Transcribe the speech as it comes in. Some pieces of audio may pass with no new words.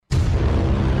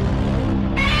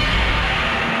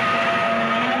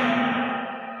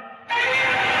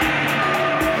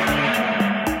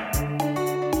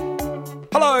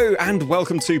Hello and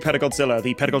welcome to Pedagodzilla,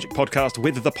 the pedagogic podcast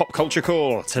with the pop culture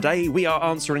core. Today we are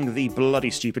answering the bloody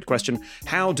stupid question,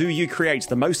 how do you create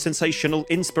the most sensational,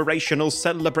 inspirational,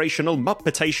 celebrational,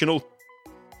 muppetational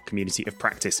community of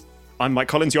practice? I'm Mike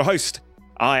Collins, your host.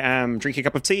 I am drinking a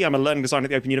cup of tea. I'm a learning designer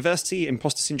at the Open University,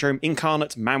 imposter syndrome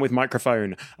incarnate, man with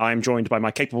microphone. I am joined by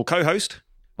my capable co-host.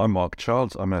 I'm Mark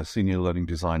Childs. I'm a senior learning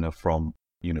designer from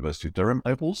University of Durham.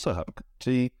 I also have a cup of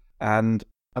tea and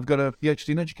I've got a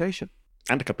PhD in education.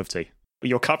 And a cup of tea.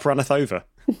 Your cup runneth over.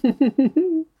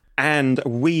 And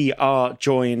we are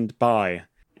joined by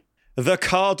the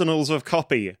cardinals of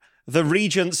copy, the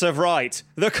regents of right,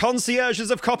 the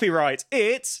concierges of copyright.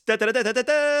 It's...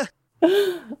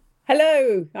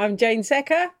 Hello, I'm Jane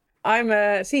Secker. I'm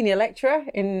a senior lecturer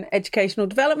in educational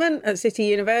development at City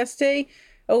University.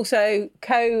 Also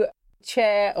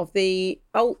co-chair of the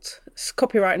ALT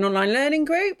Copyright and Online Learning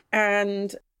Group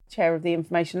and chair of the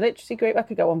Information Literacy Group. I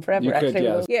could go on forever, actually.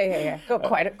 Yeah. Got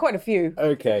quite a few.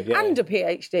 Okay, yeah. And a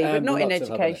PhD, but not in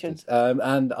education.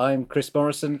 And I'm Chris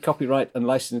Morrison, copyright and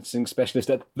licensing specialist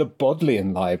at the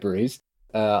Bodleian Libraries.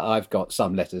 I've got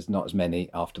some letters, not as many,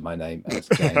 after my name as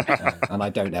Jane, and I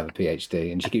don't have a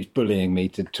PhD. And she keeps bullying me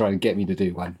to try and get me to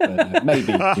do one. But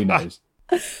maybe, who knows?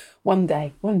 One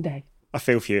day. I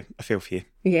feel for you.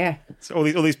 Yeah. So all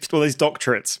these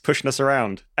doctorates pushing us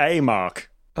around. Mark.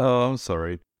 Oh, I'm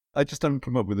sorry. I just haven't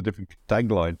come up with a different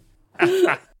tagline.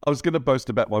 I was going to boast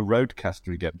about my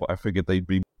roadcaster again, but I figured they'd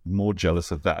be more jealous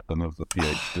of that than of the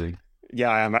PhD.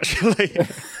 Yeah, I am actually.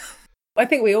 I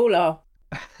think we all are.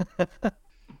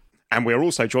 And we're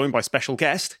also joined by special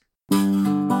guest. Why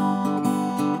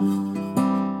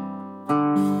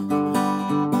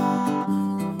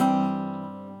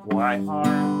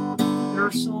are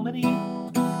there so many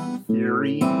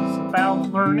theories about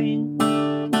learning?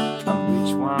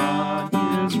 Which one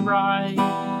is right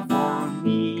for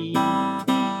me? I've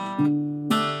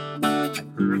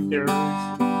heard there's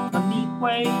a neat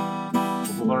way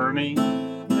of learning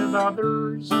with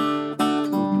others who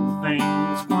do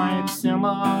things quite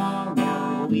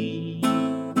similarly.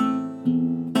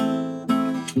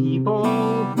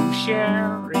 People who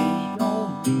share a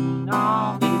domain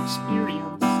of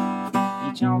experience,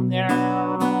 each on their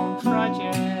own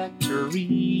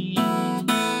trajectory.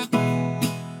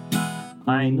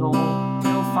 I know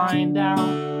you'll find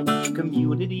out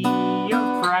community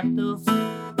of practice,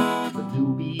 the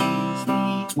newbies,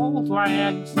 the old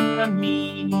lags, and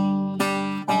me.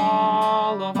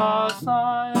 All of us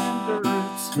under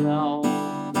its spell.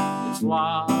 It's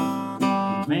love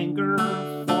and anger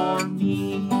for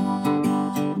me.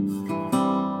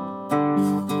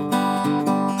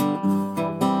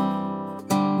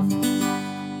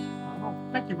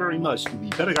 Thank you very much to the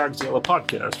Pedagodzilla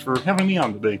podcast for having me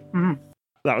on today. Mm-hmm.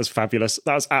 That was fabulous.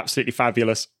 That was absolutely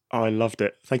fabulous. I loved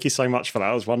it. Thank you so much for that.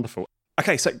 That was wonderful.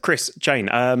 Okay, so Chris,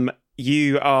 Jane,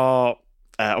 you are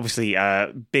obviously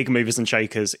big movers and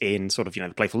shakers in sort of,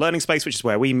 the playful learning space, which is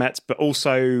where we met, but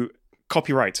also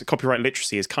copyright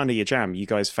literacy is kind of your jam. You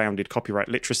guys founded Copyright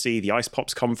Literacy, the Ice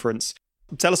Pops conference.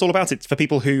 Tell us all about it for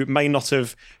people who may not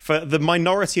have, for the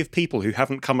minority of people who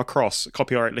haven't come across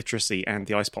Copyright Literacy and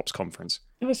the Ice Pops conference.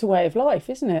 It's a way of life,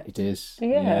 isn't it? It is.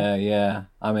 Yeah.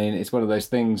 I mean, it's one of those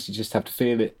things, you just have to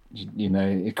feel it.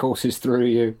 It courses through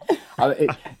you.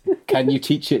 Can you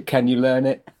teach it? Can you learn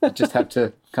it? You just have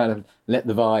to kind of let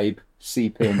the vibe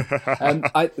seep in.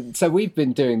 So we've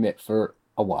been doing it for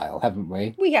a while, haven't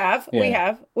we? We have.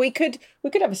 Yeah. We could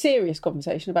have a serious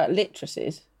conversation about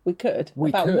literacies. We could.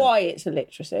 Why it's a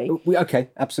literacy. Okay,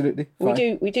 absolutely.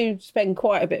 Fine. We do spend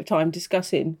quite a bit of time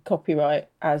discussing copyright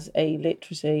as a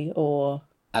literacy or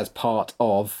as part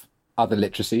of other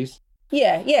literacies.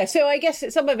 Yeah. So I guess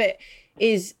that some of it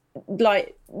is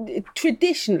like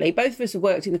traditionally, both of us have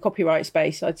worked in the copyright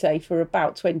space, I'd say, for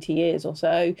about 20 years or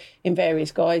so in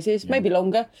various guises, maybe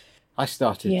longer. I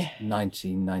started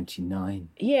 1999.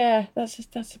 Yeah, that's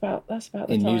about the time.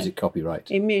 In music copyright.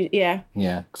 Yeah,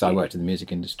 because I worked in the music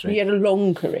industry. You had a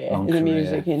long career in the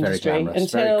music industry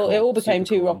until it all became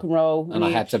too rock and roll, and I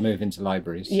had to move into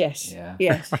libraries. Yes,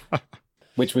 yes,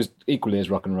 which was equally as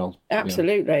rock and roll.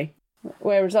 Absolutely.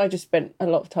 Whereas I just spent a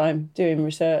lot of time doing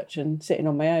research and sitting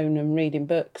on my own and reading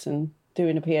books and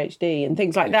doing a PhD and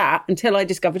things like that until I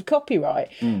discovered copyright.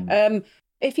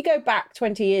 If you go back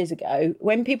 20 years ago,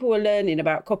 when people were learning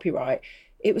about copyright,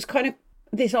 it was kind of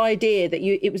this idea that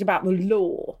it was about the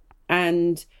law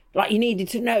and like you needed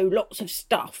to know lots of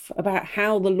stuff about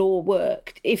how the law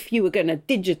worked if you were going to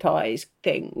digitize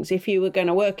things, if you were going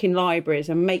to work in libraries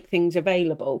and make things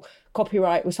available.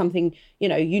 Copyright was something,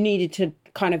 you needed to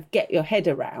kind of get your head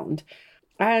around.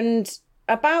 And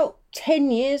about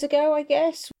 10 years ago, I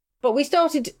guess, but we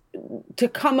started to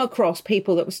come across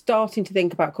people that were starting to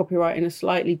think about copyright in a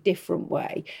slightly different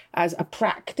way, as a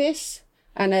practice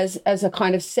and as a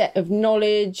kind of set of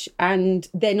knowledge, and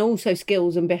then also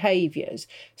skills and behaviours.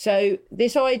 So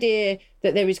this idea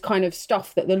that there is kind of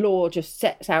stuff that the law just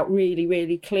sets out really,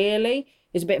 really clearly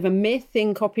is a bit of a myth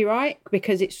in copyright,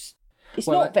 because it's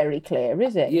not very clear,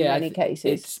 is it? Yeah, in many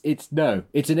cases. It's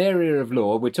an area of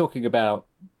law. We're talking about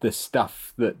the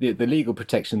stuff that the legal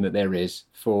protection that there is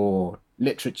for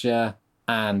literature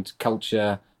and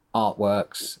culture,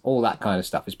 artworks, all that kind of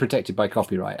stuff is protected by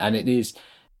copyright, and it is.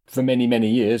 For many, many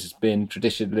years, it's been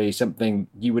traditionally something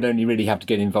you would only really have to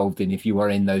get involved in if you are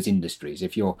in those industries.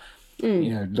 If you're,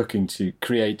 looking to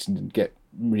create and get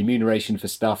remuneration for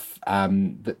stuff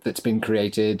that's been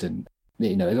created, and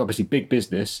it's obviously big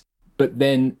business. But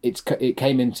then it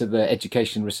came into the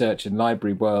education, research, and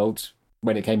library world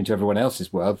when it came into everyone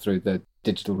else's world through the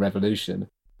digital revolution.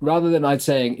 Rather than I'd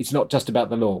saying it's not just about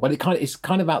the law. Well, it's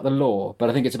kind of about the law, but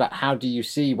I think it's about how do you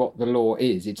see what the law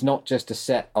is. It's not just a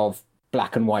set of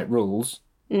black and white rules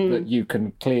that you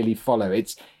can clearly follow.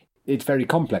 It's very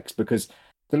complex, because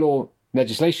the law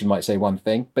legislation might say one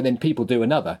thing, but then people do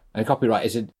another. And copyright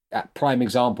is a prime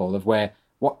example of where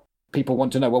what people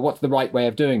want to know, well, what's the right way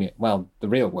of doing it? Well, the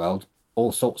real world,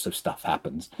 all sorts of stuff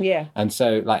happens. Yeah. And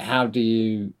so, how do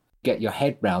you get your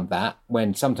head round that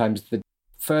when sometimes the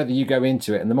further you go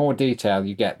into it and the more detail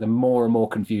you get, the more and more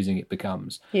confusing it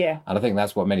becomes. Yeah. And I think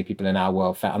that's what many people in our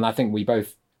world found. And I think we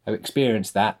both have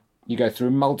experienced that. You go through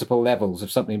multiple levels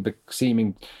of something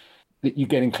seeming that you're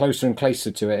getting closer and closer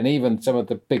to it. And even some of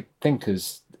the big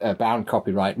thinkers about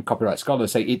copyright and copyright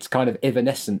scholars say it's kind of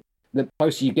evanescent. The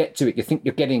closer you get to it, you think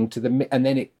you're getting to and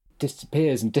then it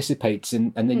disappears and dissipates,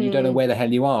 and then you don't know where the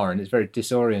hell you are, and it's very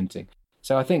disorienting.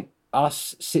 So I think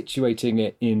us situating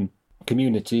it in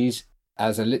communities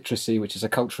as a literacy, which is a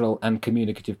cultural and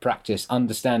communicative practice,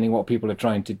 understanding what people are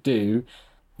trying to do,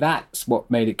 that's what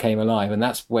made it came alive. And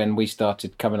that's when we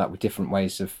started coming up with different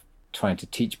ways of trying to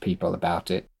teach people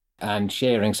about it and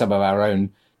sharing some of our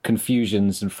own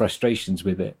confusions and frustrations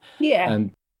with it. Yeah.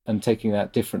 And taking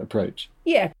that different approach.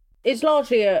 Yeah. It's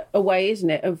largely a way, isn't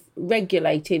it, of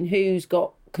regulating who's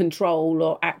got control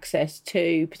or access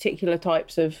to particular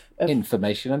types of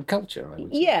information and culture, I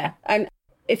would say. Yeah. And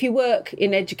if you work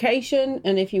in education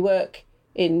and if you work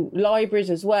in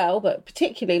libraries as well, but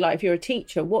particularly if you're a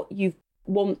teacher, what you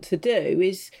want to do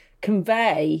is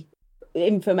convey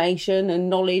information and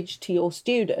knowledge to your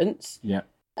students. Yeah.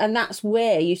 And that's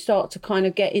where you start to kind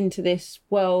of get into this,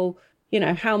 well,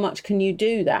 how much can you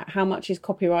do that? How much is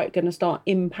copyright going to start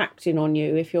impacting on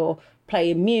you if you're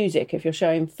playing music, if you're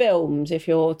showing films, if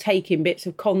you're taking bits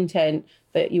of content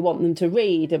that you want them to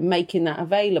read and making that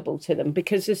available to them?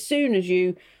 Because as soon as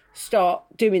you start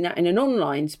doing that in an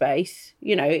online space,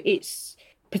 it's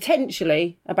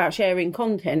potentially about sharing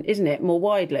content, isn't it, more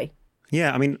widely?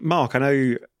 Yeah, I mean, Mark, I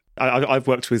know I've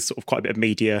worked with sort of quite a bit of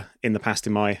media in the past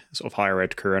in my sort of higher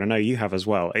ed career, and I know you have as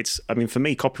well. For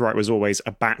me, copyright was always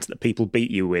a bat that people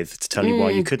beat you with to tell you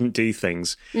why you couldn't do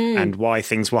things and why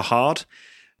things were hard.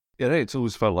 Yeah, it's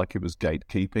always felt like it was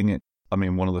gatekeeping.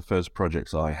 One of the first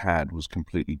projects I had was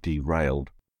completely derailed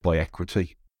by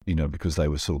Equity, because they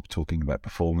were sort of talking about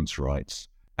performance rights,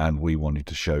 and we wanted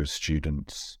to show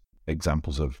students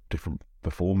examples of different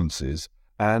performances,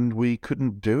 and we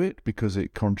couldn't do it because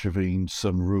it contravened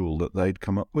some rule that they'd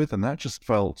come up with. And that just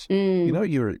felt,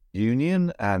 you're a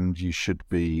union and you should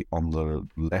be on the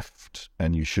left,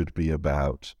 and you should be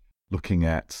about looking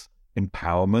at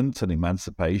empowerment and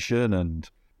emancipation and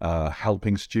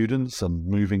helping students and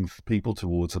moving people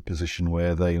towards a position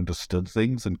where they understood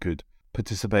things and could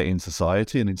participate in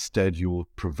society. And instead you're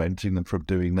preventing them from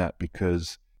doing that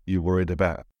because you're worried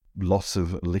about loss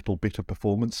of a little bit of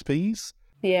performance fees.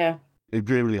 Yeah. It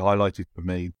really highlighted for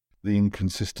me the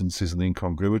inconsistencies and the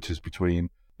incongruities between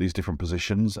these different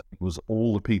positions. It was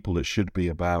all the people that should be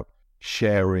about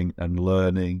sharing and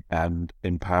learning and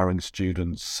empowering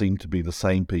students seemed to be the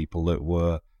same people that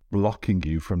were blocking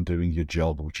you from doing your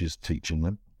job, which is teaching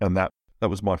them. And that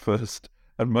was my first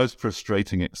and most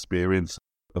frustrating experience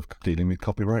of dealing with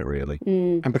copyright, really.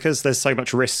 And because there's so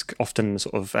much risk often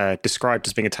sort of described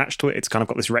as being attached to it, it's kind of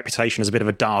got this reputation as a bit of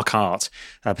a dark art,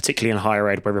 particularly in higher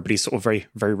ed where everybody's sort of very,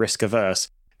 very risk averse.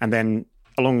 And then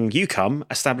along you come,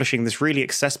 establishing this really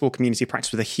accessible community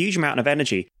practice with a huge amount of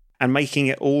energy and making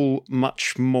it all so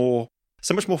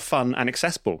much more fun and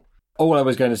accessible. All I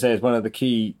was going to say is one of the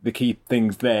key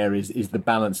things there is the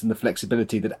balance and the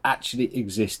flexibility that actually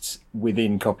exists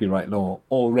within copyright law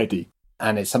already.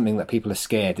 And it's something that people are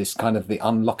scared. It's kind of the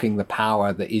unlocking the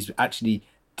power that is actually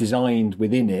designed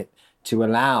within it to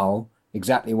allow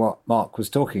exactly what Mark was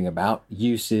talking about,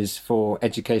 uses for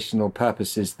educational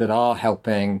purposes that are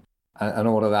helping and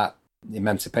all of that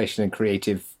emancipation and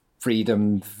creative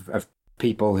freedom of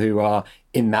people who are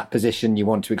in that position. You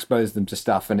want to expose them to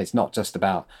stuff, and it's not just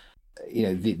about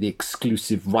the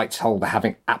exclusive rights holder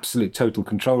having absolute total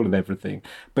control of everything.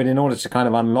 But in order to kind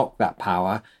of unlock that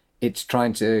power, it's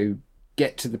trying to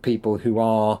get to the people who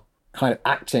are kind of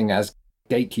acting as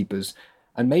gatekeepers.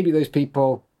 And maybe those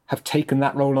people have taken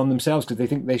that role on themselves because they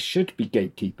think they should be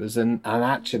gatekeepers. And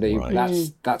actually,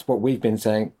 that's what we've been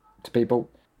saying to people.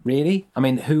 Really? I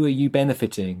mean, who are you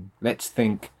benefiting? Let's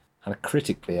think kind of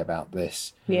critically about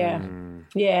this. Yeah.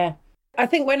 Yeah. I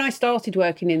think when I started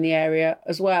working in the area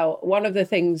as well, one of the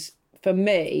things for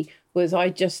me was I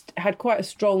just had quite a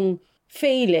strong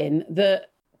feeling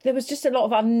that there was just a lot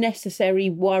of unnecessary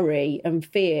worry and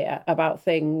fear about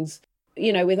things,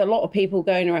 with a lot of people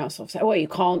going around sort of saying, well, you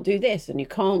can't do this and you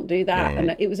can't do that. Yeah.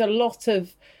 And it was a lot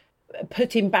of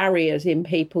putting barriers in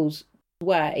people's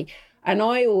way. And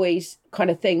I always kind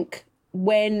of think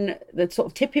when the sort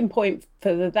of tipping point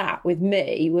for that with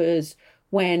me was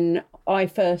when I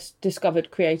first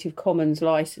discovered Creative Commons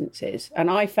licenses. And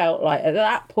I felt like at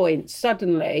that point,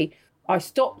 suddenly I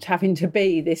stopped having to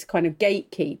be this kind of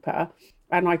gatekeeper,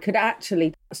 and I could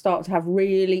actually start to have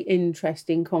really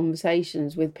interesting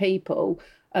conversations with people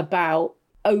about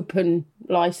open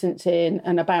licensing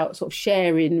and about sort of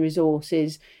sharing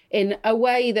resources in a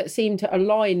way that seemed to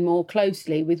align more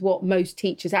closely with what most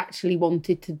teachers actually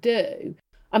wanted to do.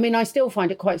 I mean, I still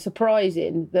find it quite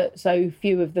surprising that so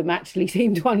few of them actually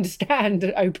seem to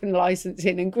understand open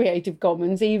licensing and Creative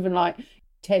Commons, even like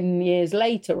 10 years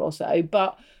later or so.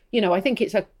 But, I think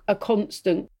it's a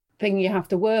constant thing you have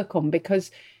to work on,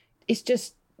 because it's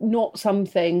just not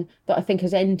something that I think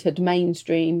has entered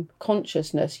mainstream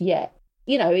consciousness yet.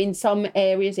 In some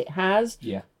areas it has.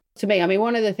 Yeah. To me, I mean,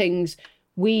 one of the things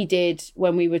we did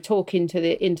when we were talking to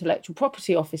the Intellectual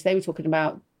Property Office, they were talking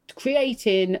about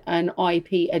creating an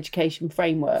IP education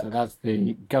framework. So that's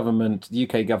the government, the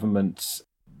UK government's,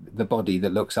 the body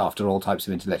that looks after all types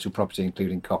of intellectual property,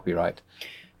 including copyright.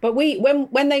 But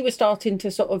when they were starting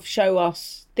to sort of show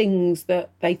us things that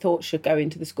they thought should go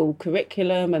into the school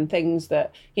curriculum and things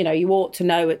that, you ought to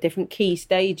know at different key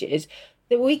stages,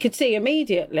 that we could see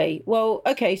immediately, well,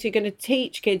 okay, so you're going to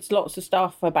teach kids lots of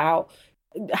stuff about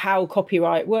how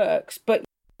copyright works, but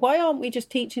why aren't we just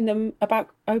teaching them about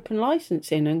open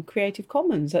licensing and Creative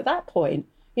Commons at that point?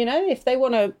 If they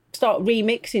want to start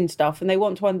remixing stuff and they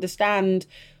want to understand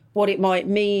what it might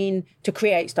mean to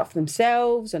create stuff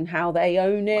themselves and how they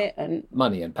own it, and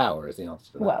money and power is the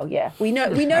answer to that. Well, yeah, we know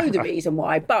the reason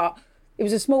why, but it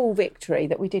was a small victory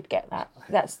that we did get that.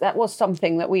 That was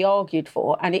something that we argued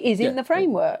for, and it is in the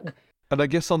framework. And I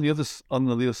guess on the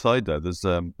other side, though, there's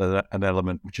an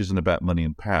element which isn't about money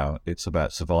and power. It's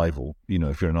about survival.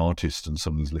 If you're an artist and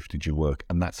someone's lifted your work,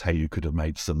 and that's how you could have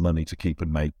made some money to keep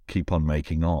on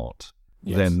making art,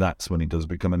 then that's when it does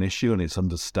become an issue, and it's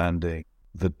understanding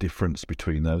the difference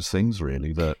between those things,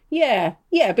 really.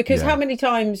 Because how many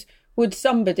times would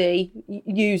somebody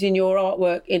using your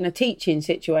artwork in a teaching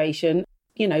situation,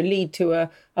 lead to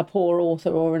a poor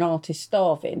author or an artist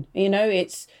starving?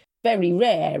 It's very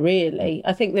rare, really.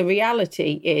 I think the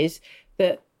reality is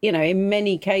that, in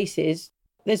many cases,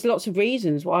 there's lots of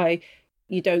reasons why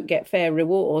you don't get fair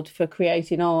reward for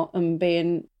creating art and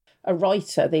being a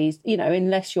writer.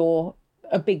 Unless you're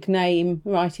a big name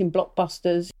writing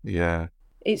blockbusters. Yeah.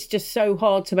 It's just so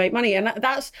hard to make money. And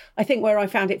that's, I think, where I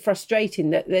found it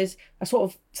frustrating, that there's a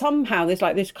sort of, somehow there's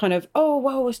like this kind of, oh,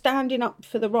 well, we're standing up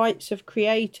for the rights of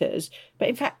creators. But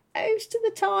in fact, most of the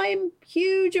time,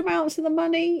 huge amounts of the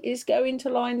money is going to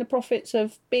line the profits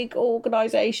of big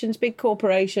organisations, big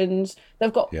corporations.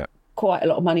 They've got quite a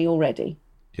lot of money already.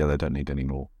 Yeah, they don't need any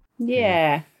more.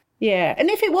 Yeah. And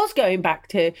if it was going back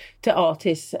to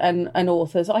artists and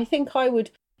authors, I think I would...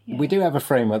 Yeah. We do have a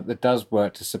framework that does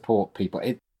work to support people.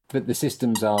 But the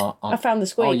systems are... I found the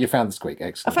squeak. Oh, you found the squeak.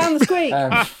 Excellent. I found the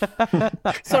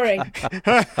squeak. Sorry.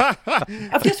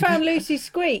 I've just found Lucy's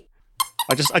squeak.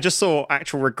 I just saw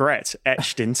actual regret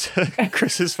etched into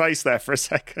Chris's face there for a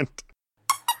second.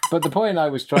 But the point I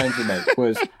was trying to make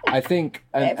was, I think,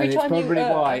 and it's probably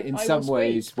why, in some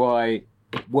ways, why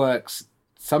it works,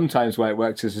 sometimes why it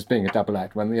works is as being a double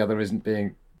act when the other isn't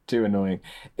being too annoying,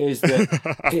 is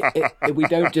that we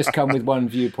don't just come with one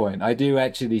viewpoint. I do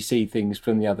actually see things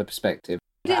from the other perspective.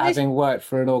 Having worked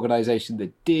for an organisation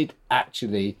that did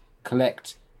actually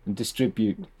collect and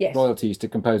distribute royalties to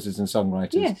composers and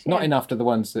songwriters, not enough to the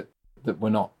ones that were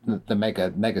not the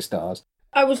mega stars.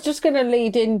 I was just going to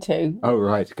lead into... Oh,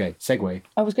 right, okay. Segue.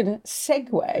 I was going to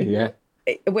segue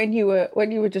when you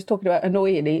were just talking about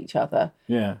annoying each other,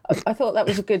 Yeah. I thought that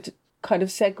was a good kind of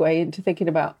segue into thinking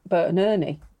about Bert and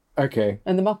Ernie Okay.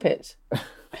 and the Muppets.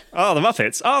 Oh, the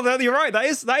Muppets. Oh, you're right. That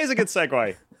is a good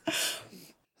segue.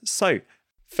 So,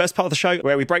 first part of the show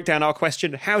where we break down our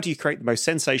question: how do you create the most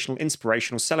sensational,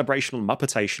 inspirational, celebrational,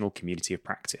 muppetational community of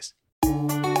practice?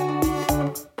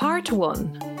 Part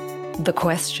 1. The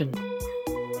question.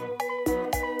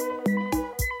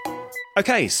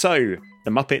 Okay, so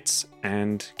the Muppets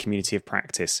and community of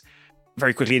practice.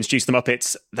 Very quickly introduce the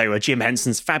Muppets. They were Jim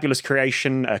Henson's fabulous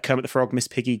creation. Kermit the Frog, Miss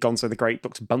Piggy, Gonzo the Great,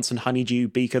 Dr. Bunsen Honeydew,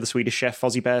 Beaker the Swedish Chef,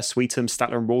 Fozzie Bear, Sweetum,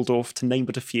 Statler and Waldorf, to name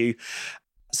but a few.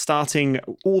 Starting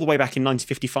all the way back in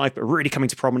 1955, but really coming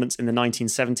to prominence in the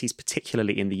 1970s,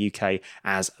 particularly in the UK,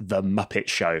 as The Muppet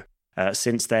Show.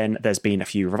 Since then, there's been a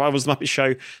few revivals of The Muppet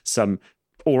Show, some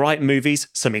all right movies,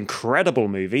 some incredible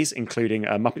movies, including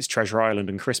Muppets Treasure Island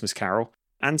and Christmas Carol,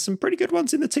 and some pretty good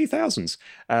ones in the 2000s.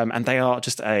 And they are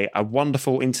just a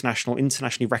wonderful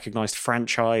internationally recognised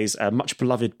franchise, much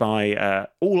beloved by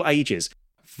all ages.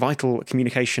 Vital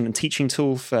communication and teaching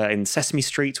tool in Sesame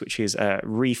Street, which is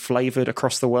reflavoured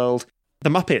across the world. The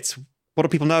Muppets, what do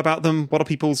people know about them? What are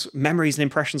people's memories and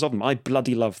impressions of them? I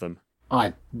bloody love them.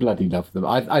 I bloody love them.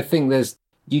 I think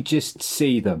you just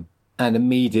see them and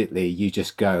immediately you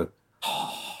just go,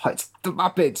 oh, it's the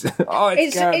Muppets. Oh,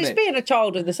 it's It's being a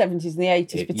child of the 70s and the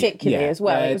 80s particularly as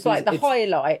well. It was like the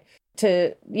highlight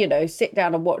to, sit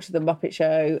down and watch the Muppet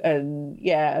Show and,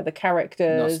 the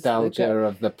characters. Nostalgia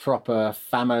of the proper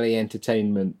family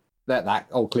entertainment. That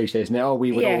old cliche, isn't it? Oh,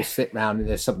 we would all sit round and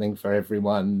there's something for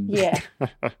everyone. Yeah.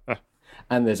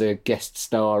 And there's a guest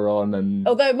star on. And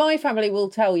although my family will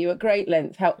tell you at great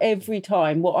length how every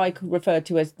time what I could refer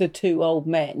to as the two old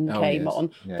men came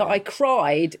on, that I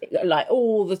cried like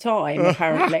all the time,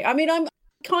 apparently. I mean, I'm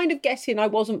kind of guessing I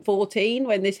wasn't 14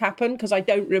 when this happened because I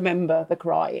don't remember the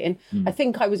crying. I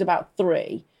think I was about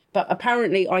 3. But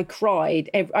apparently I cried.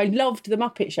 I loved the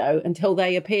Muppet Show until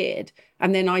they appeared.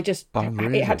 And then I just,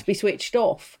 it had to be switched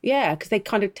off. Yeah, because they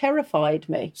kind of terrified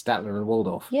me. Statler and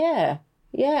Waldorf. Yeah.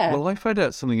 Yeah. Well, I found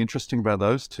out something interesting about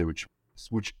those two,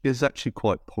 which is actually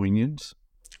quite poignant,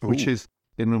 which is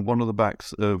in one of the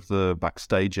backs of the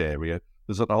backstage area,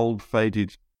 there's an old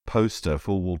faded poster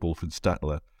for Waldorf and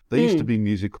Statler. They used to be a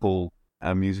musical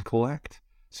act.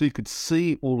 So you could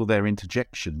see all of their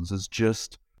interjections as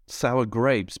just sour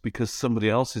grapes because somebody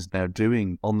else is now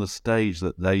doing on the stage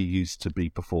that they used to be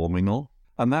performing on.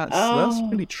 And that's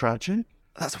really tragic.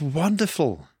 That's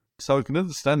wonderful. So I can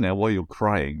understand now why you're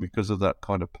crying because of that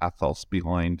kind of pathos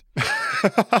behind.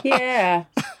 Yeah.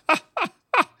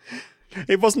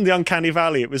 It wasn't the uncanny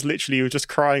valley. It was literally you were just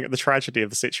crying at the tragedy of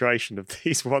the situation of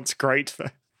these once great.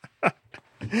 Oh,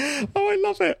 I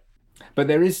love it. But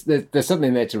there's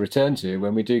something there to return to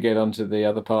when we do get onto the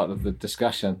other part of the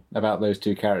discussion about those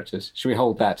two characters. Should we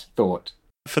hold that thought?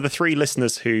 For the 3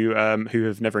 listeners who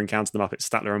have never encountered the Muppets,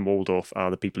 Statler and Waldorf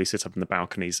are the people who sit up in the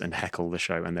balconies and heckle the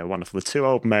show, and they're wonderful. The 2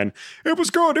 old men, it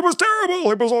was good, it was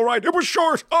terrible, it was all right, it was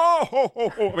short.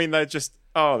 I mean, they're just,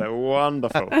 they're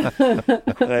wonderful.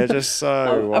 They're just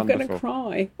so wonderful. I'm going to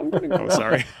cry. Oh,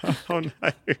 sorry. Oh, no.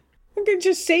 I can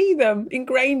just see them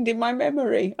ingrained in my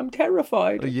memory. I'm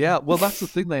terrified. Yeah, well, that's the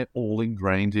thing. They're all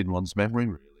ingrained in one's memory,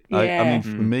 really. Yeah. I mean,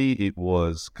 for me, it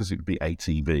was because it would be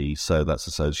ATV, so that's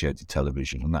Associated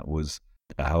Television, and that was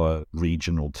our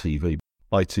regional TV.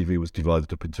 ITV was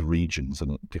divided up into regions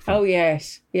and different. Oh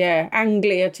yes, yeah,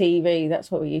 Anglia TV. That's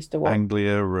what we used to watch.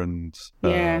 Anglia and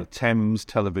Thames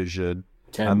Television,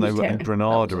 and they were in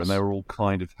Granada, and they were all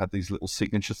kind of had these little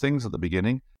signature things at the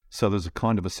beginning. So there's a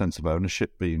kind of a sense of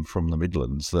ownership being from the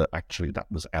Midlands that actually that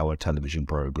was our television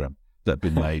program that had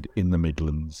been made in the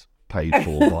Midlands, paid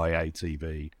for by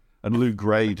ATV. And Lou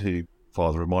Grade, who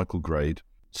father of Michael Grade,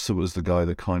 so was the guy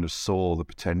that kind of saw the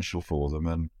potential for them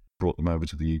and brought them over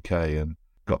to the UK and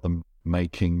got them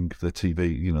making the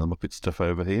TV, the Muppet stuff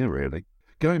over here, really.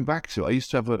 Going back to it, I used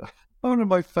to have one of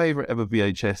my favourite ever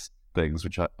VHS things,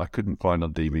 which I couldn't find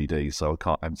on DVD, so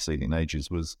I haven't seen it in ages,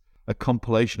 was a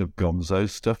compilation of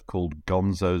Gonzo's stuff called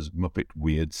Gonzo's Muppet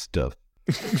Weird Stuff.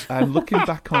 And looking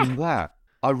back on that,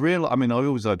 I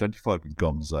always identified with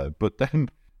Gonzo, but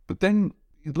then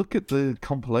you look at the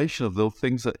compilation of the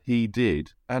things that he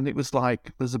did, and it was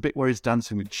like, there's a bit where he's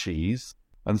dancing with cheese,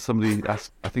 and somebody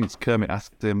asked, I think it's Kermit,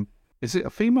 asked him, is it a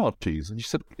female cheese? And he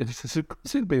said, it's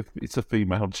a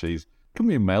female cheese. Couldn't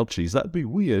be a male cheese, that'd be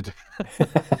weird.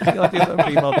 The idea that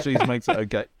female cheese makes it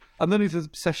okay. And then he does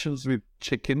sessions with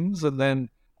chickens, and then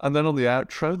on the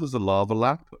outro, there's a lava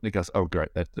lap. And he goes, oh, great,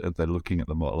 they're looking at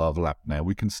the lava lap now.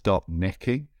 We can start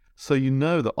necking. So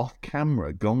that off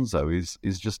camera, Gonzo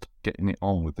is just getting it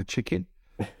on with the chicken.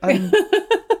 And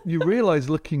you realise,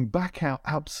 looking back, how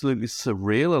absolutely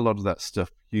surreal a lot of that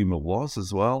stuff humour was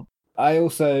as well. I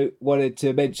also wanted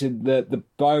to mention the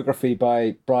biography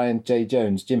by Brian J.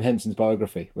 Jones, Jim Henson's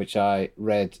biography, which I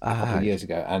read a couple of years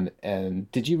ago.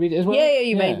 And did you read it as well? Yeah,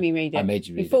 you made me read it. I made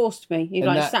you read it. You forced me. You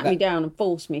sat me down and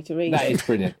forced me to read it. That is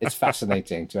brilliant. It's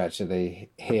fascinating to actually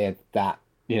hear that,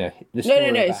 the story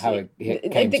about how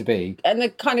it came to be. And the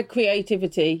kind of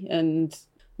creativity. And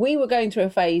we were going through a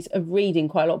phase of reading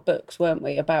quite a lot of books, weren't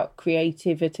we, about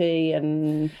creativity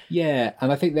and... Yeah,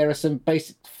 and I think there are some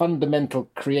basic fundamental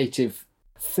creative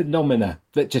phenomena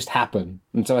that just happen.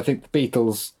 And so I think the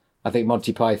Beatles, I think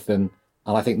Monty Python,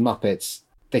 and I think Muppets,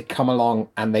 they come along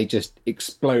and they just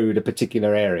explode a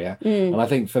particular area. And I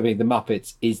think for me, the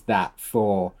Muppets is that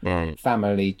for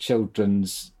family,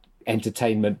 children's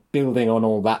entertainment, building on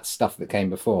all that stuff that came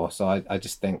before. So I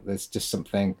just think there's just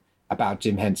something about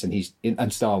Jim Henson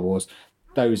and Star Wars.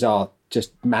 Those are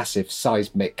just massive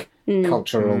seismic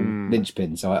cultural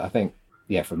linchpins. So I think,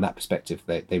 from that perspective,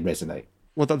 they resonate.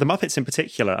 Well, the Muppets in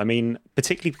particular, I mean,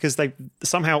 particularly because they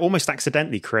somehow almost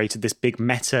accidentally created this big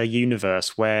meta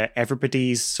universe where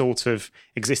everybody's sort of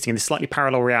existing in this slightly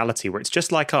parallel reality where it's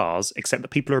just like ours, except that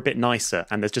people are a bit nicer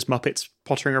and there's just Muppets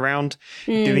pottering around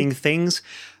doing things.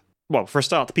 Well, for a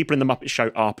start, the people in the Muppet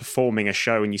Show are performing a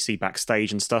show and you see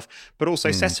backstage and stuff, but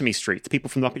also Sesame Street. The people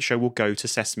from the Muppet Show will go to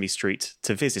Sesame Street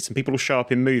to visit, and people will show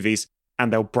up in movies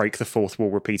and they'll break the fourth wall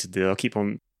repeatedly. They'll keep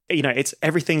on,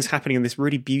 everything's happening in this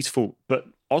really beautiful but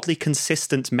oddly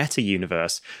consistent meta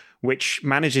universe, which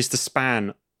manages to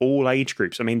span all age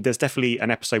groups. I mean, there's definitely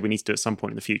an episode we need to do at some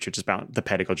point in the future just about the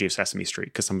pedagogy of Sesame Street,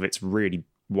 because some of it's really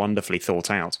wonderfully thought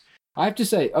out. I have to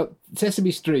say,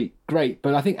 Sesame Street, great,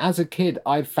 but I think as a kid,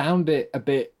 I found it a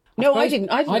bit... I didn't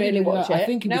really watch it. I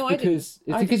think it was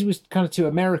because it was kind of too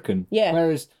American. Yeah.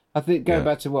 Whereas I think, going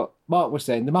back to what Mark was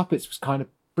saying, the Muppets was kind of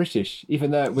British,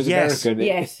 even though it was American.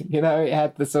 It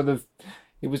had the sort of...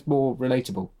 It was more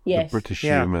relatable. Yes. The British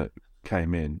humour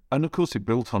came in. And of course, it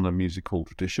built on a musical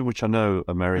tradition, which I know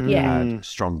America had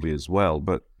strongly as well.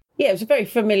 But yeah, it was a very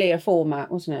familiar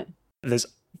format, wasn't it? There's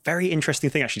very interesting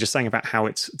thing actually just saying about how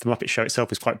the Muppet Show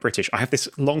itself is quite British. I have this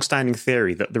long-standing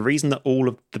theory that the reason that all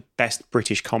of the best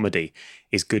British comedy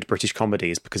is good British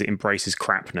comedy is because it embraces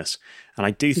crapness. And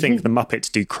I do think the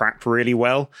Muppets do crap really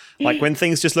well. Like when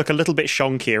things just look a little bit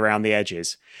shonky around the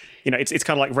edges. It's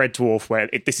kind of like Red Dwarf, where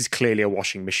this is clearly a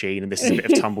washing machine and this is a bit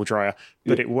of tumble dryer,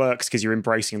 but it works because you're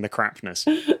embracing the crapness.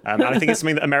 And I think it's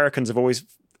something that Americans have always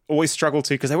struggle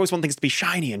to, because they always want things to be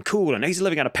shiny and cool, and he's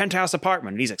living in a penthouse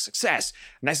apartment and he's a success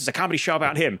and this is a comedy show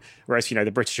about him, whereas the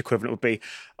British equivalent would be,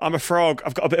 I'm a frog,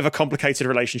 I've got a bit of a complicated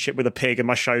relationship with a pig and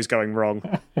my show's going wrong.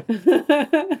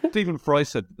 Stephen Fry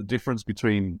said the difference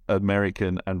between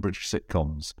American and British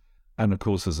sitcoms, and of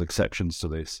course there's exceptions to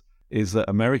this, is that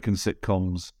American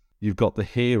sitcoms, you've got the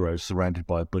hero surrounded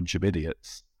by a bunch of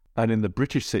idiots, and in the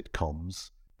British sitcoms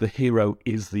the hero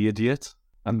is the idiot.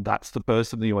 And that's the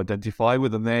person that you identify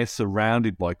with, and they're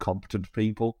surrounded by competent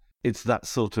people. It's that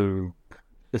sort of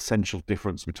essential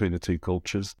difference between the two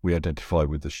cultures. We identify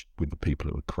with the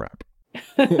people who are crap.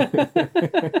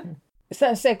 Is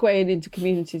that segueing into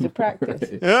communities of practice?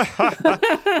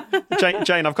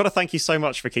 Jane, I've got to thank you so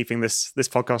much for keeping this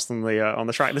podcast on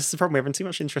the track. This is the problem, we're having too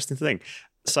much interesting thing.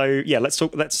 So yeah, let's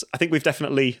talk. I think we've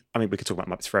definitely. I mean, we could talk about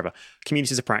Muppets forever.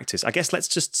 Communities of practice. I guess let's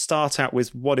just start out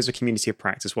with what is a community of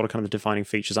practice. What are kind of the defining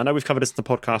features? I know we've covered this in the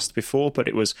podcast before, but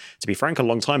it was, to be frank, a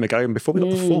long time ago, and before we got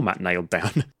the format nailed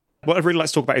down. What I'd really like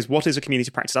to talk about is what is a community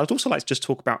of practice. I'd also like to just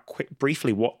talk about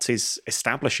briefly what is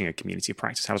establishing a community of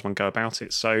practice. How does one go about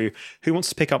it? So who wants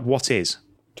to pick up what is?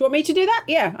 Do you want me to do that?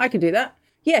 Yeah, I can do that.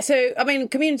 Yeah, so, I mean,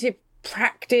 community of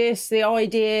practice, the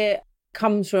idea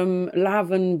comes from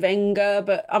Lav and Wenger,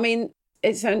 but, I mean,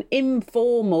 it's an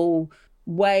informal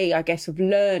way, I guess, of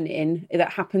learning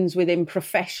that happens within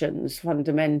professions,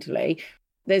 fundamentally.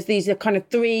 There's these kind of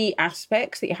three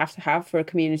aspects that you have to have for a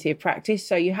community of practice.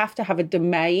 So you have to have a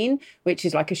domain, which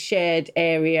is like a shared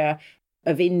area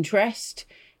of interest.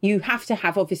 You have to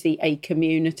have, obviously, a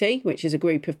community, which is a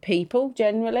group of people,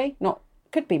 generally.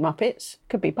 Could be Muppets,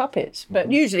 could be puppets,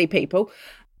 but usually people.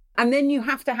 And then you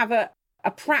have to have a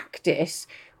practice,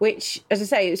 which, as I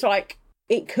say, it's like,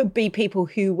 it could be people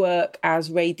who work as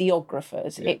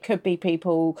radiographers. Yeah. It could be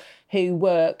people who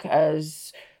work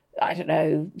as, I don't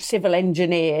know, civil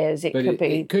engineers. It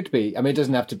could be. I mean, it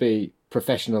doesn't have to be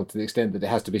professional to the extent that it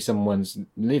has to be someone's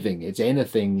living. It's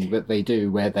anything that they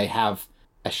do where they have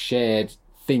a shared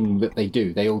thing that they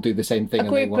do. They all do the same thing. A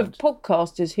group of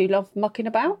podcasters who love mucking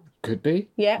about. Could be.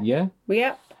 Yeah. Yeah.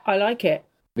 Yeah. I like it.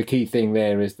 The key thing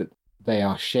there is that they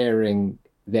are sharing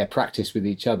their practice with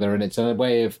each other, and it's a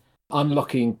way of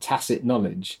unlocking tacit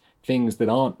knowledge, things that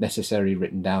aren't necessarily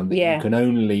written down that Yeah. you can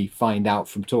only find out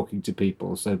from talking to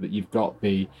people, so that you've got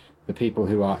the people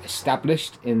who are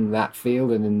established in that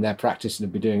field and in their practice and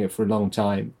have been doing it for a long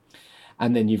time.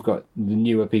 And then you've got the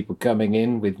newer people coming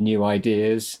in with new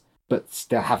ideas, but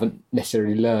still haven't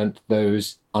necessarily learned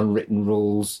those unwritten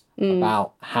rules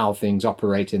about how things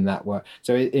operate in that work.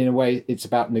 So in a way, it's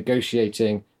about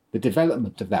negotiating the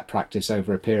development of that practice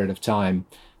over a period of time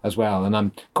as well. And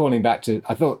I'm calling back to,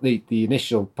 I thought the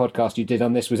initial podcast you did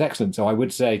on this was excellent. So I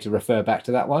would say to refer back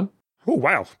to that one. Oh,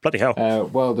 wow. Bloody hell.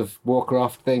 World of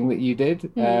Warcraft thing that you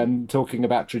did, talking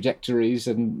about trajectories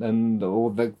and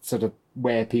all the sort of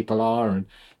where people are and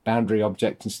boundary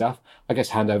objects and stuff. I guess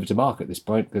hand over to Mark at this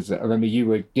point, because I remember you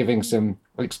were giving some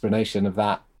explanation of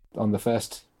that on the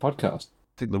first podcast.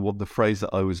 I think the phrase that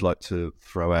I always like to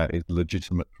throw out is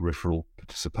legitimate peripheral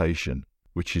participation,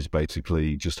 which is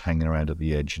basically just hanging around at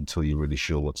the edge until you're really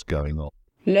sure what's going on.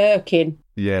 Lurking.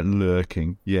 Yeah,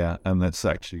 lurking. Yeah, and that's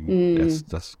actually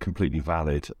that's completely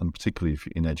valid, and particularly if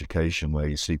in education where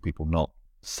you see people not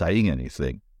saying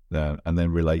anything, and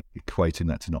then equating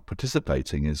that to not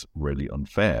participating is really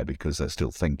unfair because they're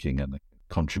still thinking and they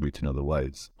contribute in other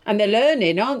ways. And they're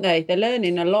learning, aren't they? They're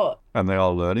learning a lot. And they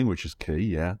are learning, which is key.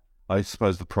 Yeah, I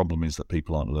suppose the problem is that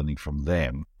people aren't learning from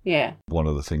them. Yeah. One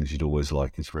of the things you'd always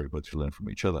like is for everybody to learn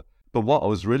from each other. But what I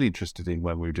was really interested in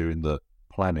when we were doing the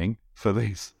planning for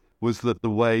this was that the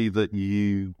way that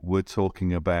you were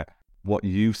talking about what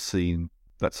you've seen,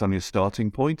 that's only a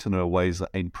starting point, and there are ways that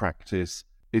in practice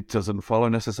it doesn't follow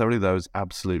necessarily those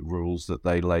absolute rules that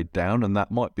they laid down, and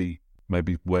that might be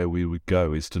maybe where we would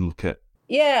go, is to look at.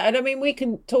 Yeah, and I mean, we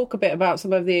can talk a bit about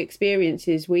some of the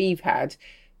experiences we've had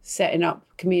setting up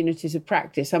communities of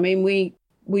practice. I mean, we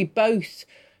both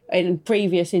in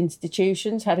previous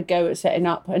institutions had a go at setting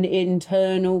up an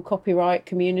internal copyright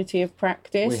community of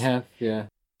practice. We have, yeah.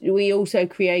 We also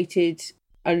created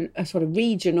a sort of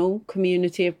regional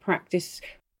community of practice.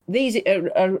 These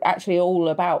are actually all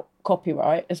about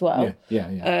copyright as well.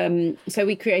 Yeah. So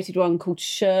we created one called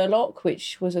Sherlock,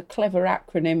 which was a clever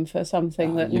acronym for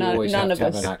something that none of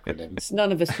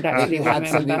us could actually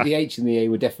remember. The H and the A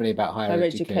were definitely about higher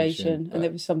education. And there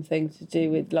was something to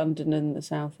do with London and the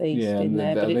South East in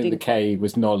there. But I think the K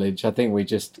was knowledge. I think we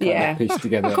just kind of pieced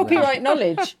together copyright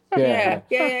knowledge. Yeah.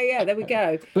 There we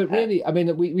go. But really, I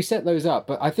mean, we set those up.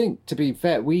 But I think, to be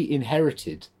fair, we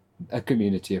inherited a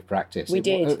community of practice. We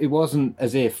did. It wasn't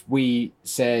as if we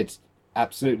said,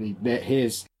 absolutely,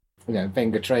 here's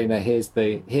Venga Trainer, here's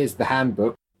the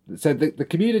handbook. So the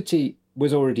community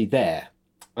was already there,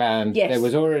 and there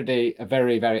was already a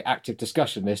very, very active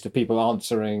discussion list of people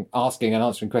asking and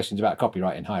answering questions about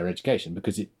copyright in higher education,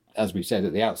 because it, as we said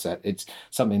at the outset, it's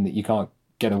something that you can't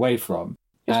get away from.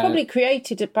 It was probably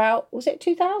created about, was it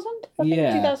 2000? I think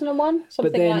 2001,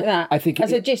 something like that. I think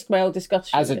as a Gistmail discussion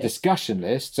list. As a discussion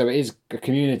list, so it is a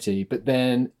community. But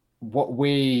then what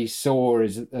we saw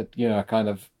is a kind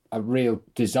of a real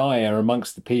desire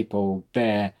amongst the people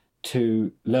there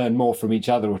to learn more from each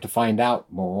other or to find out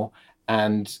more,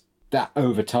 and that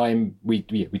over time we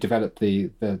developed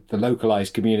the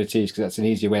localized communities, because that's an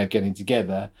easier way of getting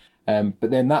together.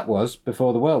 But then that was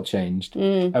before the world changed,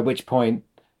 at which point,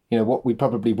 what we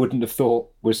probably wouldn't have thought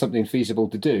was something feasible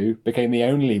to do became the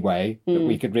only way that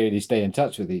we could really stay in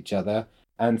touch with each other.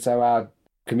 And so our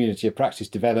community of practice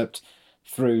developed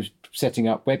through setting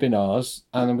up webinars,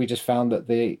 and we just found that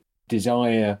the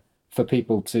desire for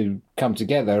people to come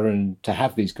together and to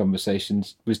have these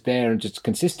conversations was there, and just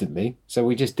consistently. So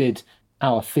we just did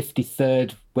our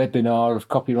 53rd webinar of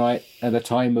copyright at a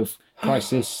time of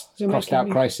crisis, crossed out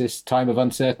crisis, time of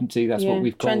uncertainty. That's what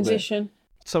we've called transition.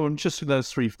 So in just in those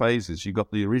three phases, you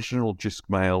got the original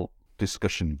Gistmail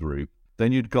discussion group,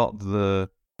 then you'd got the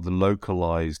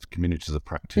localized communities of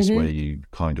practice where you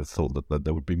kind of thought that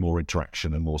there would be more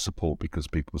interaction and more support because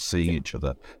people were seeing each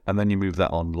other, and then you move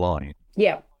that online.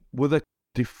 Yeah. Were there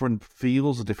different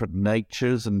feels, different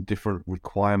natures and different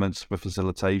requirements for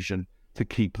facilitation to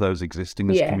keep those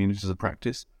existing as communities of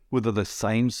practice? Were they the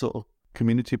same sort of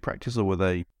community of practice,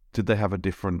 or did they have a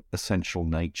different essential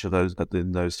nature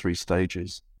in those three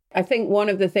stages? I think one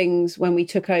of the things when we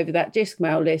took over that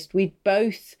Gistmail list, we'd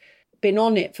both been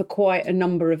on it for quite a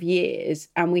number of years,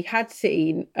 and we had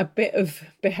seen a bit of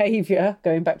behaviour,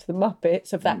 going back to the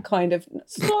Muppets, of that kind of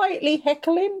slightly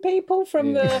heckling people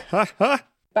from the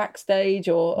backstage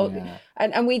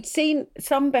and we'd seen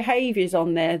some behaviours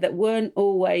on there that weren't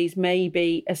always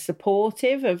maybe as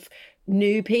supportive of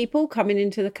new people coming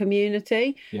into the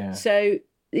community. So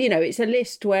it's a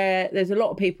list where there's a lot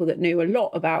of people that knew a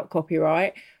lot about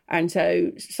copyright, And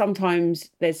so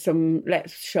sometimes there's some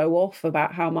let's show off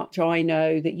about how much I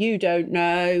know that you don't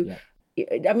know.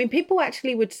 Yeah. I mean, people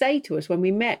actually would say to us when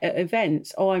we met at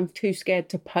events, oh, I'm too scared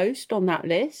to post on that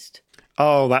list.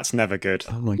 Oh, that's never good.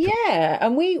 Oh my God. Yeah.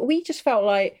 And we just felt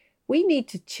like we need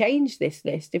to change this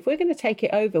list. If we're going to take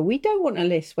it over, we don't want a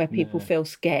list where people feel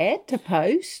scared to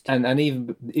post. And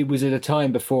even it was at a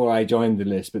time before I joined the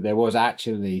list, but there was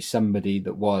actually somebody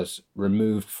that was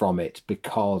removed from it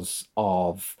because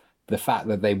of the fact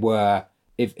that they were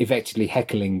effectively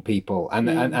heckling people. And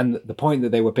the point that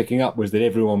they were picking up was that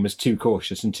everyone was too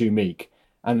cautious and too meek.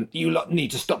 And you lot need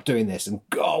to stop doing this. And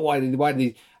God, why did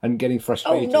they? And getting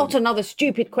frustrated. Oh, not another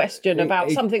stupid question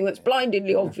about something that's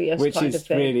blindingly obvious, which kind is of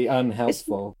thing. Really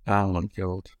unhelpful. Oh my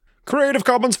God. Creative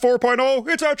Commons 4.0,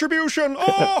 it's attribution.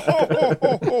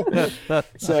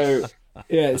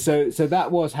 So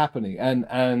that was happening,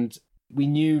 and we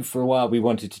knew for a while we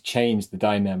wanted to change the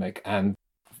dynamic, and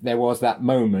there was that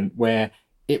moment where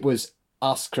it was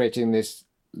us creating this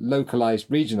localized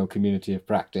regional community of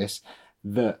practice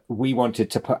that we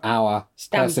wanted to put our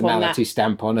personality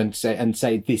stamp on and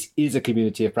say this is a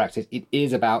community of practice. It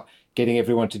is about getting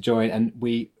everyone to join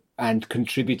and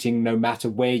contributing no matter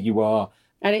where you are.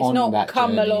 And it's not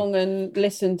come journey. Along and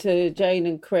listen to Jane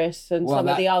and Chris and some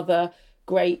of the other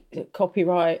great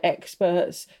copyright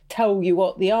experts tell you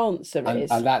what the answer is.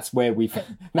 And that's where we...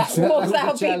 that was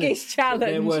our biggest challenge.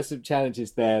 There were some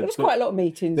challenges there. There was quite a lot of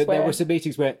meetings There were some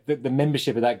meetings where the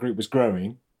membership of that group was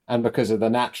growing, and because of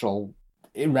the natural...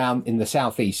 around in the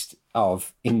southeast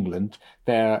of England,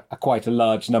 there are quite a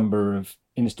large number of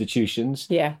institutions.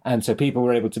 Yeah. And so people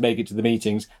were able to make it to the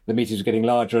meetings. The meetings were getting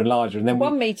larger and larger. And then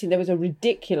one meeting, there was a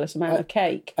ridiculous amount of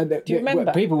cake. Do you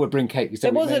remember? People would bring cake. So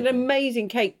there was an amazing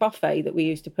cake buffet that we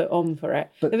used to put on for it.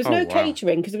 But there was no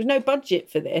catering because there was no budget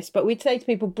for this, but we'd say to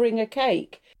people, bring a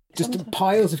cake. Just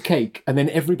piles of cake, and then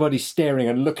everybody staring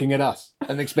and looking at us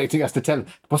and expecting us to tell them,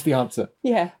 what's the answer?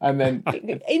 Yeah. And then...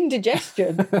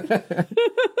 indigestion.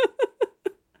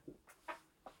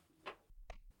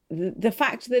 The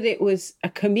fact that it was a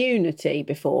community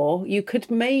before, you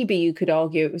could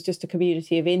argue it was just a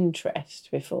community of interest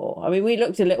before. I mean, we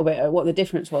looked a little bit at what the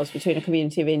difference was between a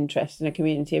community of interest and a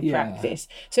community of practice.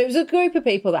 So it was a group of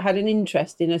people that had an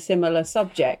interest in a similar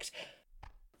subject.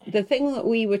 The thing that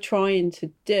we were trying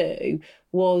to do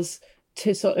was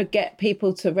to sort of get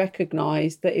people to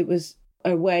recognise that it was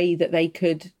a way that they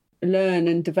could learn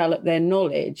and develop their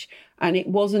knowledge. And it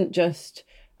wasn't just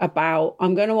about,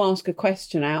 I'm going to ask a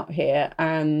question out here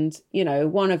and, you know,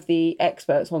 one of the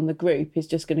experts on the group is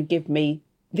just going to give me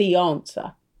the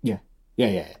answer. Yeah.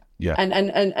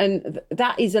 And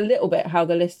that is a little bit how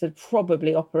the list had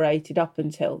probably operated up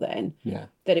until then. Yeah.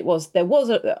 That there was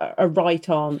a right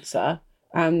answer,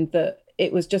 and that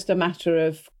it was just a matter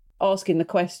of asking the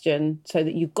question so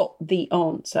that you got the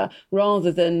answer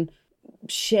rather than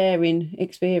sharing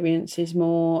experiences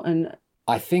more. And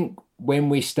I think when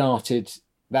we started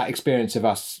that experience of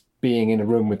us being in a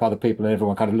room with other people and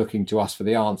everyone kind of looking to us for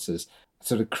the answers,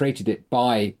 sort of created it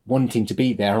by wanting to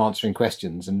be there answering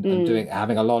questions and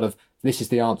having a lot of this is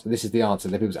the answer.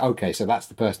 That people say, okay, so that's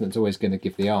the person that's always going to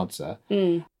give the answer.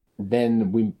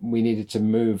 Then we needed to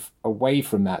move away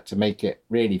from that to make it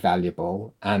really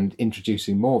valuable and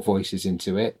introducing more voices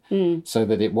into it so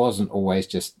that it wasn't always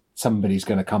just somebody's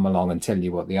going to come along and tell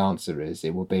you what the answer is.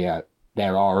 It will be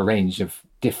there are a range of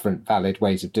different valid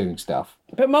ways of doing stuff.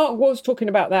 But Mark was talking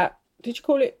about that. Did you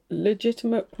call it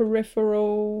legitimate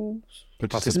peripheral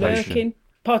participation?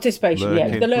 Participation,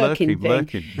 yeah, the lurking thing.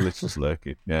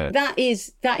 Lurking, yeah. That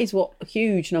is what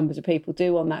huge numbers of people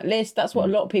do on that list. That's what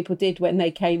a lot of people did when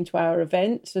they came to our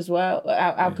events as well,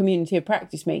 our community of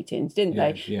practice meetings, didn't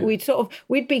they? Yeah.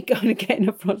 We'd be kind of getting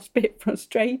a bit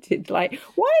frustrated, like,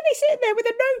 why are they sitting there with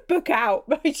a notebook out,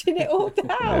 writing it all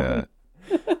down?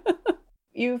 Yeah.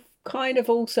 You've kind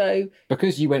of also...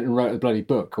 Because you went and wrote a bloody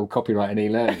book called Copyright and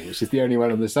E-Learning, which is the only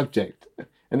one on the subject.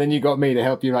 And then you got me to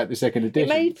help you write the second edition.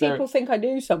 It made people think I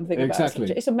knew something about the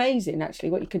subject. It's amazing, actually,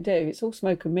 what you can do. It's all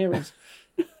smoke and mirrors.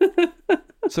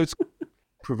 So it's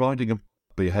providing a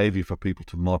behaviour for people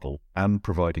to model and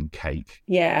providing cake.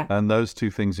 Yeah. And those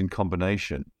two things in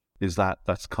combination,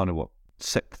 that's kind of what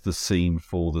set the scene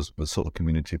for the sort of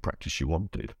community of practice you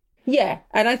wanted. Yeah,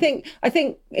 and I think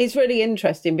it's really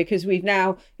interesting because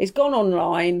it's gone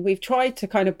online. We've tried to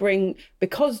kind of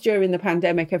because during the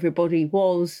pandemic everybody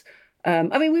was...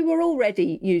 we were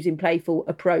already using playful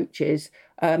approaches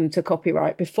to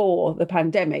copyright before the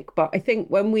pandemic, but I think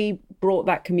when we brought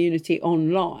that community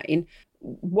online,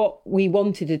 what we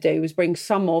wanted to do was bring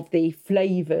some of the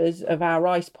flavours of our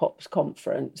Ice Pops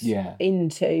conference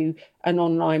into an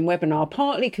online webinar,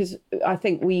 partly because I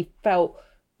think we felt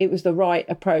it was the right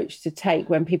approach to take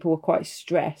when people were quite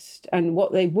stressed. And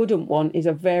what they wouldn't want is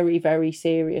a very, very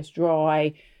serious,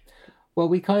 dry. Well,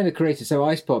 we kind of created, so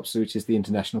Ice Pops, which is the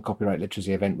International Copyright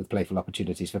Literacy event with playful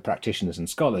opportunities for practitioners and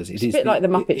scholars. It's a bit like the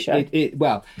Muppet Show.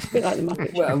 Well, it's a bit like the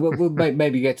Muppet Show. Well, we'll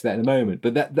maybe get to that in a moment.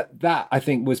 But that I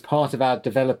think was part of our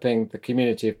developing the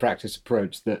community of practice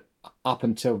approach, that up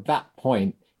until that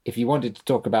point, if you wanted to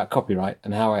talk about copyright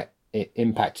and how it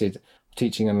impacted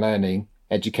teaching and learning,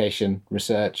 education,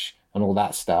 research, and all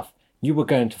that stuff, you were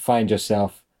going to find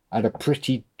yourself at a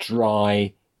pretty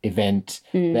dry event.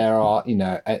 There are,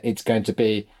 it's going to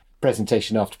be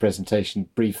presentation after presentation,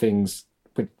 briefings,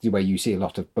 where you see a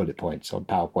lot of bullet points on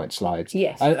PowerPoint slides.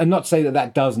 Yes. And not to say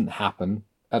that doesn't happen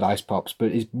at Ice Pops,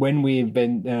 but it's when we've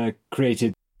been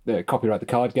created the Copyright the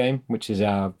Card game, which is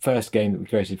our first game that we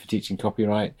created for teaching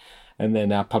copyright, and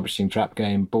then our publishing trap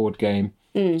game, board game,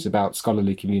 it's about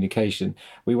scholarly communication.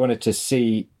 We wanted to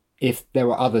see if there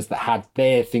were others that had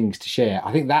their things to share.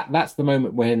 I think that's the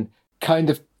moment when kind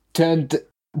of turned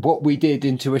what we did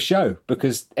into a show,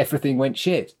 because everything went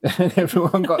shit and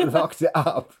everyone got locked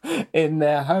up in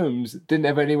their homes, didn't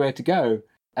have anywhere to go.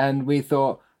 And we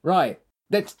thought, right,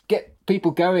 let's get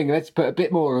people going. Let's put a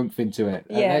bit more oomph into it.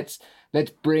 Yeah. And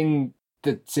let's bring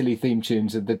the silly theme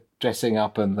tunes and the dressing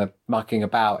up and the mucking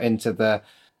about into the,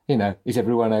 is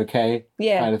everyone okay?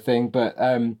 Kind of thing. But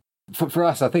for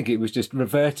us, I think it was just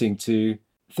reverting to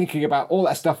thinking about all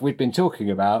that stuff we'd been talking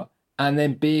about, and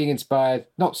then being inspired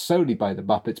not solely by the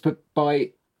Muppets, but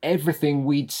by everything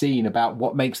we'd seen about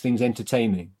what makes things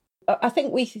entertaining. I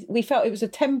think we felt it was a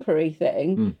temporary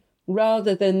thing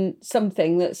rather than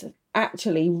something that's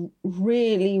actually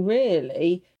really,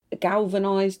 really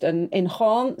galvanised and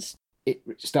enhanced. It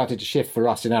started to shift for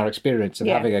us in our experience of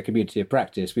having a community of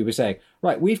practice. We were saying,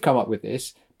 right, we've come up with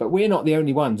this, but we're not the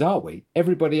only ones, are we?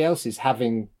 Everybody else is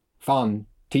having fun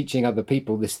teaching other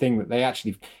people this thing that they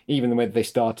actually, even when they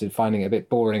started finding it a bit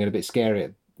boring and a bit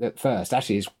scary at first,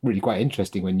 actually it's really quite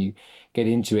interesting when you get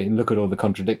into it and look at all the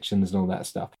contradictions and all that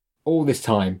stuff. All this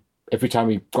time, every time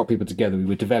we got people together, we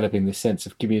were developing this sense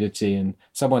of community. And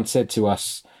someone said to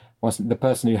us, the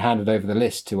person who handed over the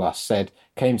list to us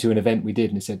came to an event we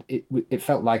did and said it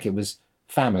felt like it was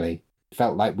family. It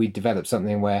felt like we developed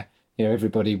something where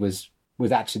everybody was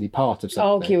actually part of something.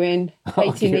 Arguing,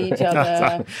 hating each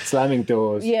other, slamming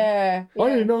doors. Yeah. I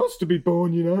didn't ask to be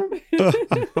born,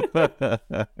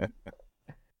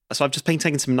 So I've just been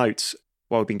taking some notes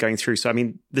while we've been going through. So I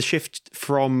mean, the shift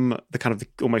from the kind of the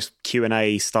almost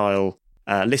Q&A style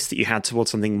list that you had towards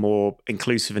something more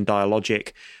inclusive and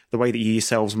dialogic, the way that you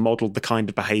yourselves modelled the kind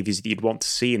of behaviours that you'd want to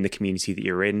see in the community that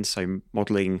you're in, so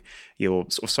modelling your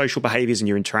sort of social behaviours and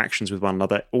your interactions with one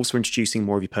another, also introducing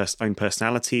more of your own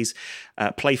personalities,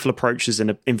 playful approaches,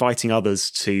 and inviting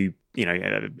others to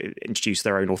introduce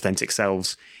their own authentic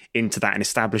selves into that, and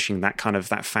establishing that kind of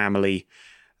that family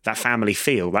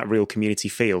feel, that real community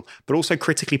feel, but also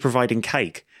critically providing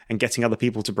cake and getting other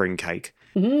people to bring cake,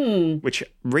 which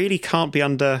really can't be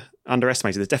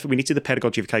underestimated. There's definitely, we need to do the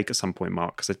pedagogy of cake at some point,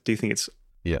 Mark, because I do think it's...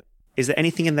 Yeah. Is there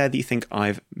anything in there that you think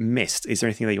I've missed? Is there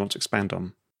anything that you want to expand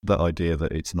on? That idea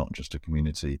that it's not just a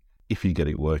community. If you get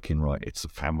it working right, it's a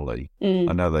family.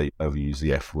 I know they overuse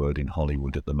the F word in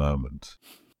Hollywood at the moment,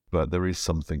 but there is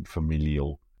something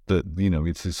familial that,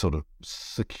 it's this sort of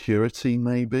security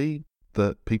maybe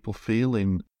that people feel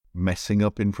in messing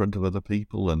up in front of other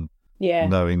people and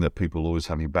knowing that people always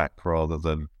have your back rather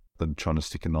than trying to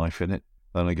stick a knife in it.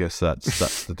 And I guess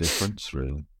that's the difference,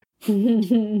 really.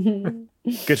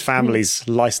 Good families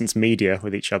license media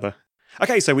with each other.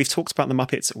 Okay, so we've talked about the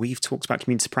Muppets, we've talked about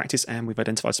community practice, and we've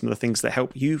identified some of the things that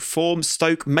help you form,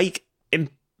 stoke, make,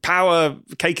 empower,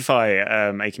 cakeify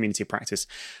a community of practice.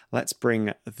 Let's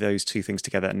bring those two things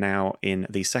together now in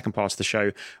the second part of the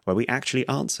show, where we actually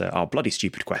answer our bloody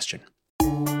stupid question.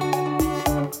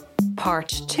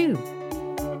 Part 2.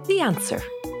 The answer.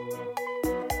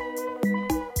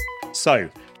 So,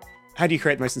 how do you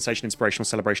create the most sensational, inspirational,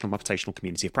 celebrational, muppetational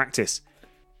community of practice?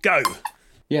 Go!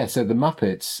 Yeah, so the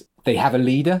Muppets, they have a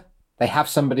leader. They have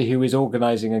somebody who is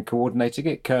organising and coordinating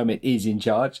it. Kermit is in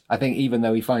charge. I think even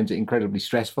though he finds it incredibly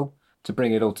stressful to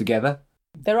bring it all together.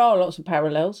 There are lots of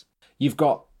parallels. You've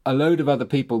got a load of other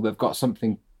people that have got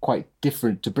something quite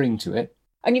different to bring to it.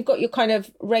 And you've got your kind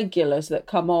of regulars that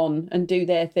come on and do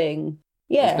their thing.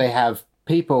 Yeah. They have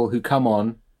people who come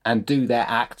on and do their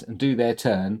act and do their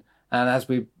turn. And as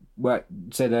we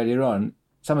said earlier on,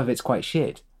 some of it's quite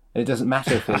shit. And it doesn't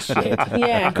matter if it's shit.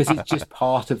 Yeah. Because it's just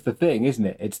part of the thing, isn't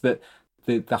it? It's that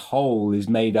the whole is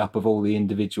made up of all the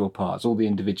individual parts, all the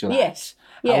individual acts.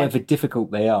 Yeah. However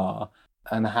difficult they are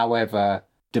and however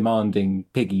demanding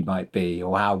Piggy might be,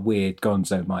 or how weird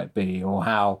Gonzo might be, or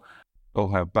how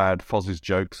bad Fozz's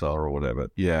jokes are, or whatever.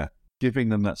 Yeah, giving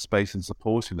them that space and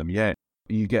supporting them. Yeah,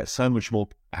 you get so much more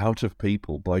out of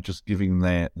people by just giving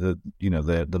the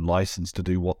license to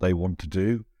do what they want to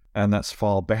do, and that's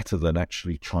far better than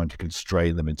actually trying to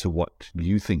constrain them into what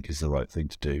you think is the right thing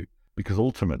to do. Because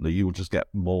ultimately, you will just get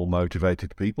more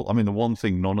motivated people. I mean, the one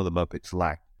thing none of the Muppets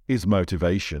lack is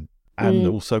motivation and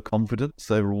also confidence.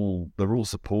 They're all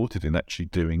supported in actually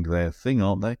doing their thing,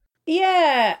 aren't they?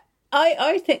 Yeah,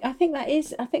 I think that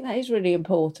is really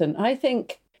important. I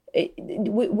think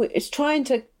it's trying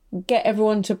to get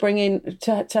everyone to bring in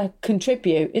to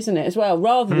contribute, isn't it, as well,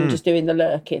 rather than just doing the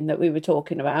lurking that we were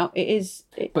talking about.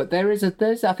 But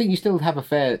there's I think you still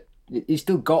have you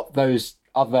still got those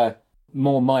other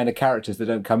more minor characters that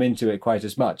don't come into it quite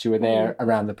as much, who are there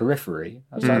around the periphery.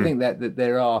 So I think that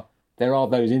there are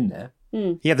those in there.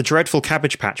 Yeah, the dreadful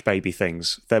Cabbage Patch Baby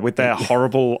things, with their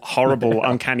horrible,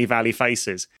 uncanny valley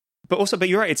faces. But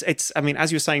you're right. It's. I mean,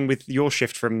 as you were saying, with your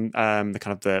shift from the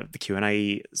kind of the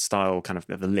Q&A style, kind of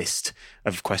the list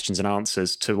of questions and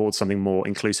answers, towards something more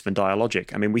inclusive and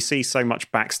dialogic. I mean, we see so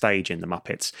much backstage in the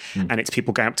Muppets, and it's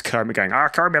people going up to Kermit, going,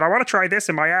 Kermit, I want to try this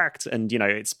in my act," and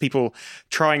it's people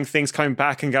trying things, coming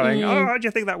back and going, how do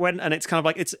you think that went? And it's kind of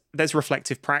like there's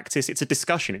reflective practice. It's a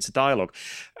discussion. It's a dialogue.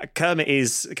 Kermit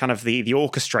is kind of the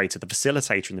orchestrator, the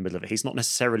facilitator in the middle of it. He's not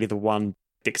necessarily the one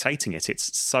dictating it.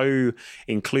 It's so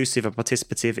inclusive and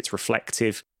participative. It's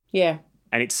reflective. Yeah,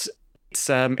 and it's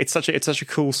such a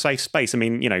cool, safe space. I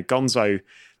mean, Gonzo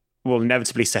will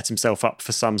inevitably set himself up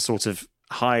for some sort of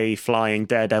high flying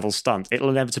daredevil stunt.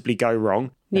 It'll inevitably go wrong.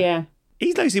 Yeah.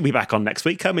 He knows he'll be back on next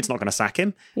week. Kermit's not going to sack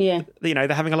him. Yeah. They're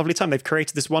having a lovely time. They've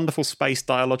created this wonderful space,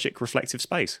 dialogic, reflective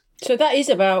space. So that is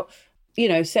about,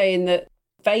 saying that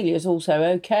failure is also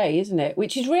okay, isn't it?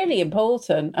 Which is really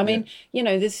important. I mean,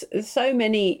 there's so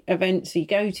many events you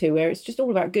go to where it's just all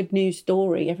about good news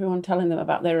story, everyone telling them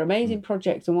about their amazing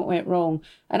project and what went wrong.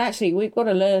 And actually, we've got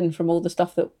to learn from all the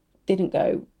stuff that didn't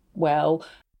go well.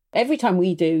 Every time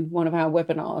we do one of our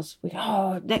webinars, we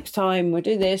go, next time we'll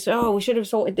do this. We should have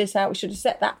sorted this out. We should have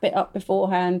set that bit up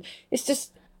beforehand. It's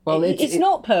just... Well, it's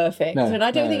not perfect, and I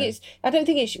don't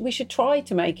think we should try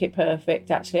to make it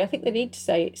perfect. Actually, I think they need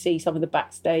to see some of the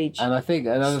backstage and I think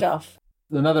stuff.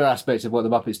 Another aspect of what the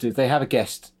Muppets do is they have a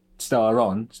guest star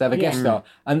on, so they have a guest star,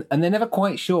 and they're never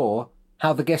quite sure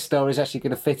how the guest star is actually going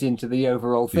to fit into the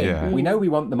overall thing. Yeah. We know we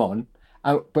want them on,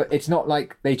 but it's not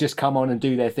like they just come on and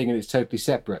do their thing and it's totally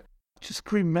separate.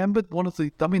 Just remembered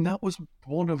that was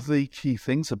one of the key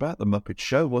things about the Muppet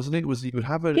Show, wasn't it? Was you would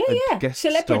have a guest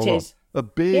celebrities. star, a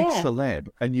big celeb,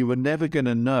 and you were never going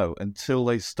to know until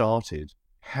they started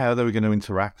how they were going to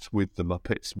interact with the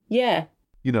Muppets. Yeah.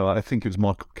 I think it was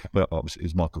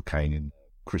Michael Caine in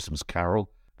Christmas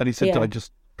Carol, and he said, I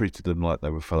just treated them like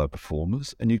they were fellow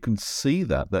performers, and you can see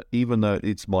that even though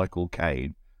it's Michael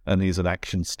Caine and he's an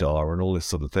action star and all this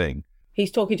sort of thing, he's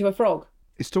talking to a frog.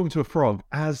 He's talking to a frog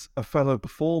as a fellow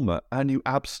performer, and you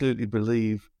absolutely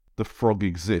believe the frog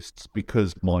exists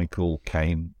because Michael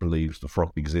Caine believes the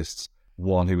frog exists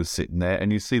while he was sitting there.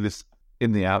 And you see this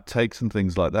in the outtakes and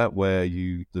things like that, where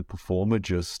the performer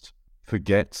just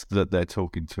forgets that they're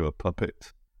talking to a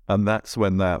puppet. And that's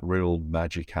when that real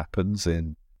magic happens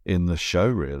in the show,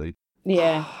 really.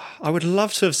 Yeah. I would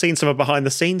love to have seen some of behind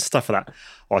the scenes stuff for that.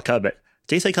 Kermit,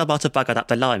 do you think I might have buggered up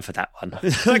the line for that one?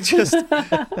 just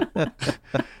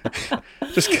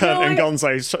Kermit and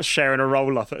Gonzo sharing a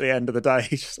roll up at the end of the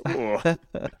day.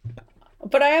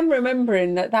 But I am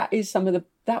remembering that was some of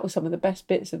the best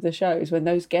bits of the shows, when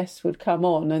those guests would come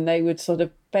on and they would sort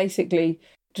of basically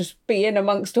just be in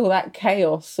amongst all that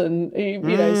chaos, and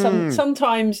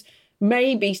sometimes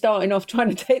maybe starting off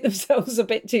trying to take themselves a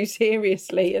bit too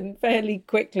seriously and fairly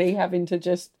quickly having to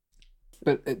just...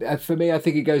 But for me, I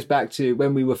think it goes back to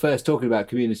when we were first talking about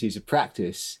communities of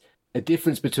practice, a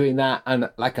difference between that and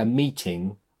like a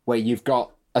meeting where you've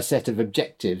got a set of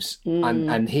objectives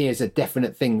and here's a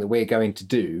definite thing that we're going to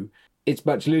do. It's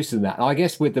much looser than that. And I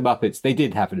guess with the Muppets, they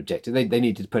did have an objective. They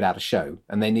needed to put out a show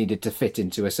and they needed to fit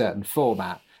into a certain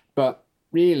format. But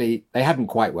really, they hadn't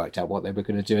quite worked out what they were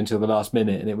going to do until the last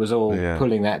minute, and it was all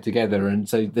pulling that together. And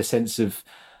so the sense of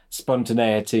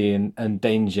spontaneity and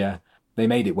danger, they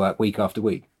made it work week after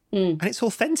week. And it's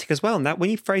authentic as well. And that when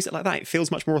you phrase it like that, it feels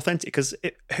much more authentic, because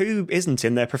who isn't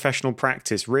in their professional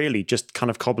practice really just kind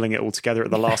of cobbling it all together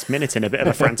at the last minute in a bit of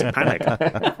a frantic panic?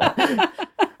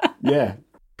 Yeah.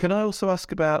 Can I also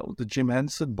ask about the Jim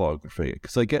Henson biography?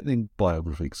 Because I get the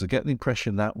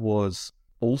impression that was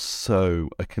also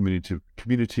a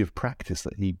community of practice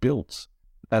that he built,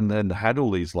 and then had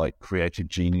all these like creative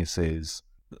geniuses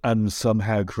and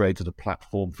somehow created a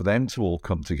platform for them to all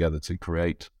come together to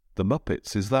create the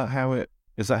Muppets. Is that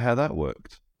how that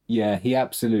worked? Yeah, he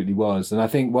absolutely was. And I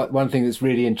think one thing that's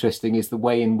really interesting is the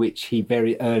way in which he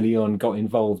very early on got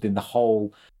involved in the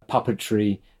whole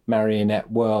puppetry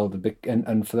marionette world,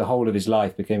 and for the whole of his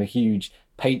life became a huge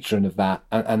patron of that,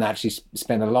 and actually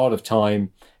spent a lot of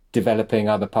time developing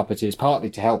other puppeteers, partly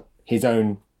to help his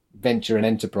own venture and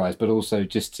enterprise, but also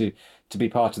just to be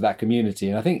part of that community.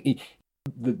 And I think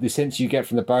the sense you get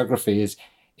from the biography is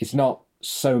it's not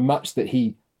so much that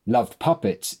he loved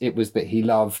puppets, it was that he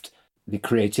loved the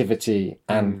creativity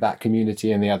and that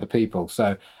community and the other people.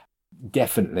 So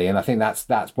definitely, and I think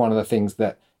that's one of the things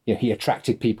that, you know, he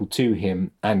attracted people to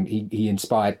him, and he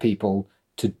inspired people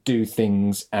to do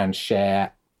things and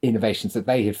share innovations that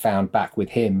they had found back with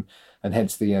him, and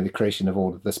hence the creation of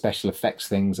all of the special effects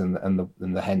things and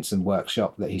the Henson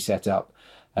workshop that he set up.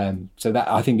 So that,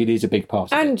 I think, it is a big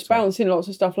part of it. And balancing lots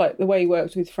of stuff like the way he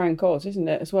worked with Frank Oz, isn't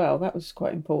it, as well? That was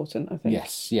quite important, I think.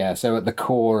 Yes, yeah. So at the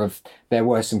core of, there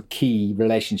were some key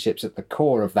relationships at the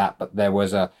core of that, but there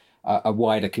was a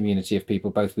wider community of people,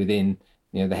 both within,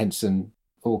 you know, the Henson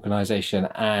organisation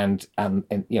and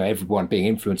you know, everyone being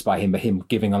influenced by him, but him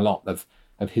giving a lot of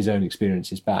his own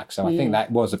experiences back. So I think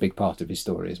that was a big part of his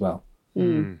story as well.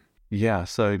 Yeah,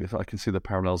 so if I can see the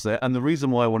parallels there. And the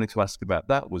reason why I wanted to ask about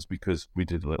that was because we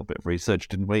did a little bit of research,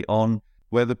 didn't we, on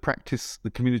where the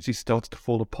community started to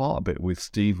fall apart a bit with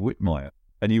Steve Whitmire.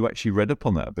 And you actually read up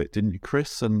on that a bit, didn't you,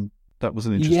 Chris? And that was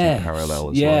an interesting parallel as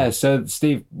well. Yeah, so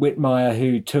Steve Whitmire,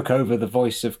 who took over the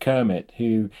voice of Kermit,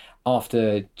 who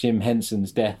after Jim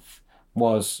Henson's death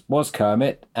was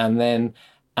Kermit, and then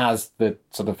as the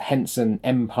sort of Henson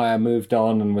empire moved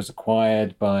on and was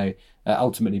acquired by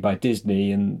ultimately by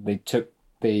Disney, and they took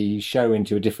the show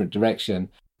into a different direction,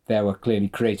 there were clearly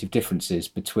creative differences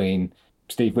between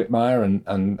Steve Whitmire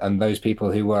and those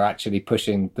people who were actually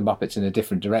pushing the Muppets in a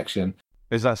different direction.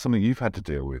 Is that something you've had to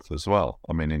deal with as well?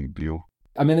 We've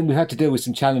had to deal with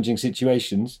some challenging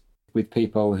situations with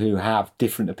people who have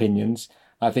different opinions.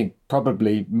 I think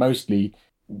probably mostly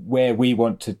where we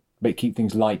want to keep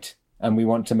things light and we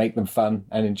want to make them fun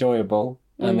and enjoyable.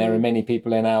 And there are many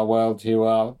people in our world who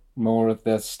are more of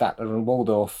the Statler and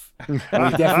Waldorf. And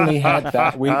we definitely had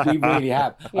that. We really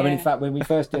have. Yeah. I mean, in fact, when we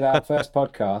first did our first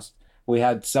podcast, we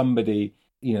had somebody,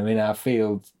 you know, in our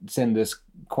field send us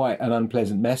quite an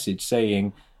unpleasant message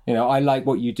saying, you know, I like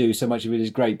what you do, so much of it is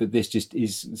great, but this just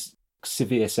is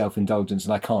severe self-indulgence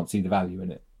and I can't see the value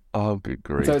in it. Oh, good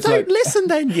grief. So don't listen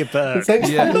then, you bird.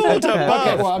 Okay,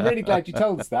 well, I'm really glad you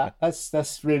told us that.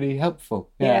 That's really helpful.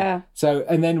 Yeah. So,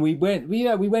 and then we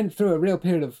went through a real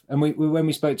period of, and when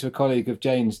we spoke to a colleague of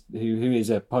Jane's who is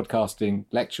a podcasting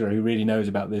lecturer who really knows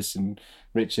about this, and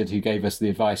Richard, who gave us the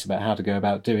advice about how to go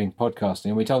about doing podcasting,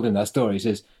 and we told him that story. He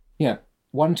says,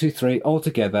 1, 2, 3, all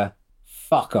together,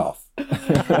 fuck off.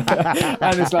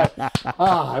 And it's like,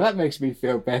 that makes me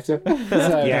feel better.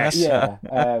 So, yes.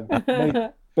 Yeah.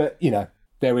 But, you know,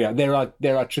 there we are.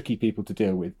 There are tricky people to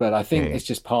deal with. But I think it's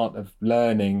just part of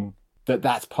learning that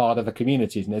that's part of a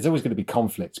community, isn't it? There's always going to be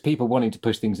conflicts, people wanting to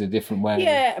push things in a different way.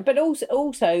 Yeah, but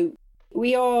also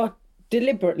we are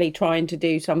deliberately trying to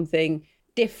do something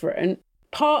different.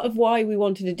 Part of why we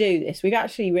wanted to do this, we've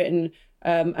actually written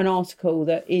an article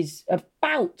that is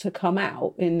about to come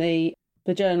out in the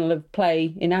Journal of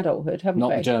Play in Adulthood, haven't we?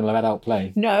 Not the Journal of Adult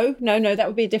Play. No, that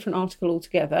would be a different article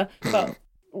altogether. But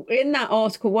in that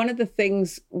article, one of the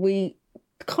things we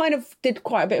kind of did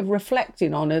quite a bit of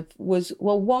reflecting on was,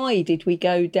 well, why did we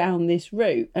go down this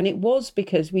route? And it was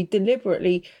because we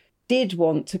deliberately did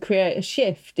want to create a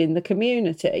shift in the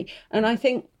community. And I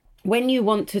think when you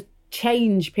want to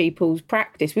change people's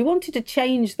practice, we wanted to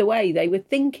change the way they were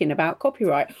thinking about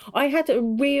copyright. I had a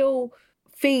real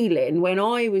feeling when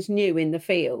I was new in the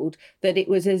field that it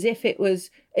was as if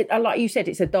like you said,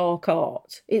 it's a dark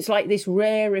art. It's like this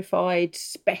rarefied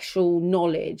special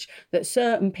knowledge that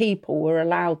certain people were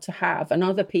allowed to have and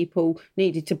other people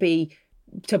needed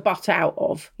to butt out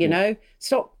of, you know.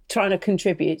 Stop trying to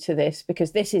contribute to this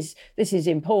because this is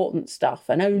important stuff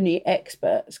and only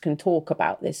experts can talk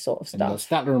about this sort of stuff. And you've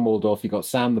got Statler and Waldorf, you've got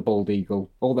Sam the Bald Eagle,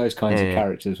 all those kinds of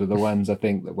characters were the ones I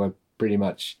think that were pretty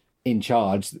much in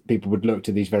charge. People would look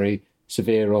to these very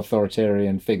severe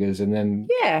authoritarian figures and then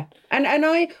and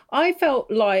I felt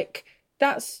like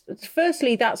that's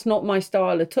not my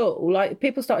style at all. Like,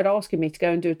 people started asking me to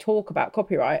go and do a talk about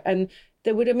copyright and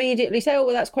they would immediately say, oh,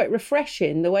 well, that's quite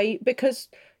refreshing the way, because,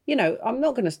 you know, I'm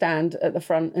not going to stand at the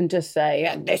front and just say,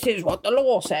 and this is what the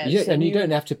law says. And you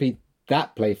don't have to be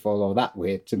that playful or that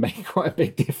weird to make quite a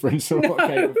big difference from what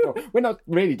came before. We're not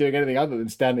really doing anything other than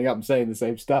standing up and saying the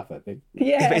same stuff, I think.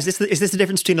 Yeah. But is this the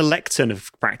difference between a lectern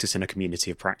of practice and a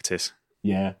community of practice?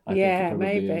 Yeah, I think it probably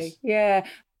maybe. is. Yeah,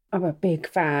 I'm a big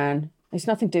fan. It's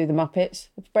nothing to do with the Muppets.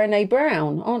 It's Brené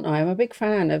Brown, aren't I? I'm a big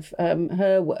fan of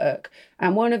her work.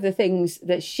 And one of the things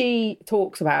that she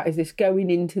talks about is this going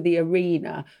into the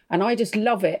arena. And I just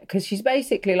love it because she's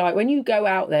basically like, when you go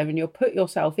out there and you put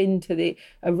yourself into the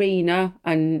arena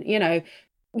and, you know,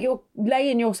 you're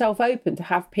laying yourself open to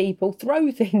have people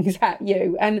throw things at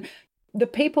you. And the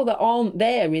people that aren't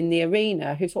there in the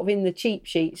arena, who sort of in the cheap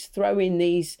sheets throwing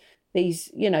these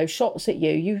you know, shots at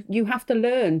you have to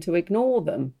learn to ignore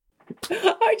them.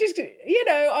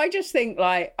 I just think,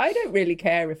 like, I don't really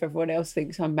care if everyone else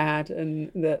thinks I'm mad and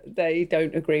that they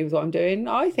don't agree with what I'm doing.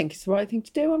 I think it's the right thing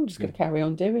to do. I'm just going to carry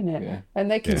on doing it. Yeah.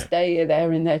 And they can stay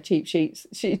there in their cheap sheets.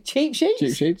 Cheap sheets?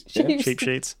 Cheap sheets. Cheap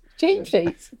sheets. Cheap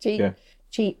sheets.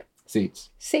 Cheap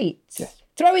seats. Yeah.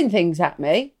 Throwing things at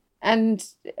me. And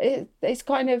it's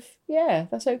kind of,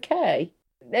 that's okay.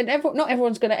 And not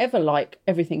everyone's going to ever like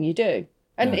everything you do.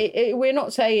 And we're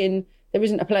not saying there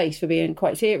isn't a place for being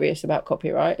quite serious about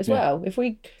copyright as well. If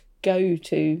we go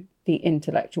to the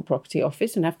Intellectual Property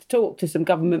Office and have to talk to some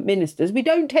government ministers, we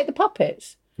don't take the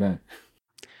puppets. No.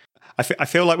 I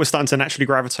feel like we're starting to naturally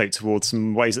gravitate towards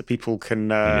some ways that people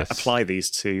can apply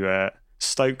these to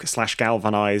stoke /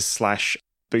 galvanise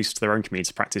 / boost their own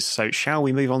community practice. So shall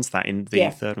we move on to that in the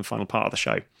third and final part of the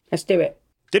show? Let's do it.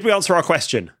 Did we answer our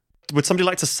question? Would somebody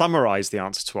like to summarise the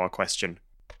answer to our question?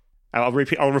 I'll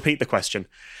repeat the question.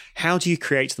 How do you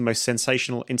create the most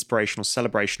sensational, inspirational,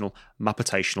 celebrational,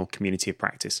 muppetational community of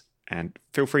practice? And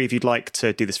feel free if you'd like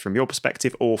to do this from your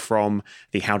perspective or from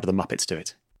the how do the Muppets do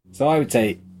it. So I would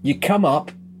say you come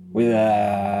up with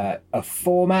a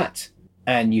format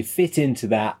and you fit into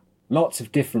that lots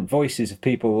of different voices of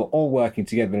people all working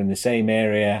together in the same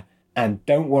area, and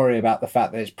don't worry about the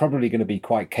fact that it's probably going to be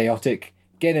quite chaotic.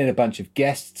 Get in a bunch of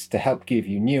guests to help give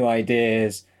you new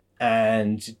ideas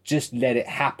and just let it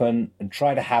happen and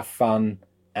try to have fun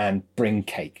and bring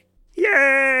cake.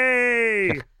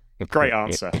 Yay! Great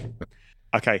answer.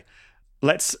 Okay,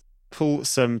 let's pull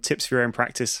some tips for your own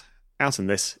practice out in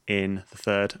this in the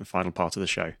third and final part of the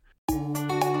show.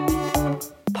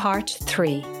 Part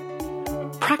 3.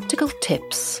 Practical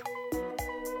tips.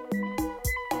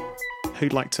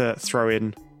 Who'd like to throw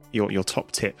in your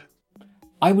top tip?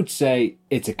 I would say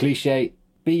it's a cliche.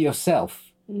 Be yourself.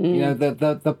 You know,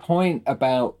 the point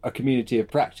about a community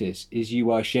of practice is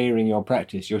you are sharing your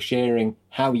practice. You're sharing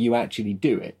how you actually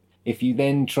do it. If you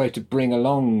then try to bring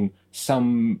along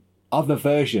some other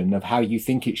version of how you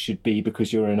think it should be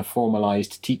because you're in a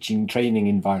formalized teaching training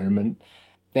environment,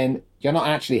 then you're not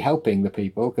actually helping the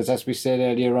people, because as we said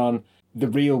earlier on, the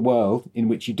real world in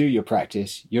which you do your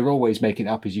practice, you're always making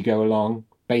up as you go along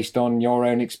based on your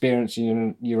own experience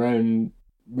and your own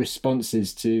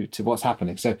responses to what's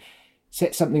happening. So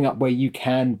set something up where you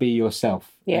can be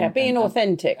yourself. Being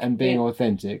authentic. And being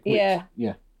authentic. Which,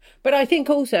 yeah. But I think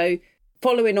also,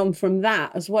 following on from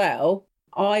that as well,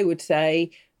 I would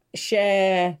say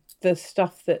share the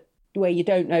stuff where you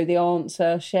don't know the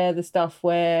answer, share the stuff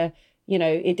where, you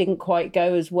know, it didn't quite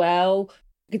go as well.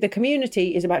 The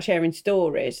community is about sharing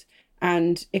stories,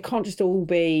 and it can't just all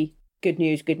be good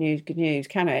news,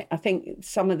 can it? I think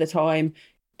some of the time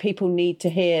people need to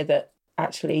hear that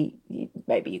actually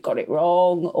maybe you got it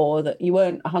wrong, or that you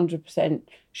weren't 100%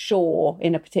 sure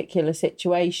in a particular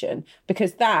situation,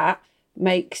 because that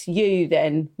makes you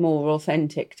then more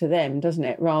authentic to them, doesn't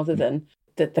it? Rather than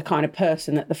the kind of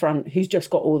person at the front who's just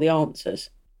got all the answers.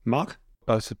 Mark?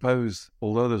 I suppose,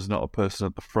 although there's not a person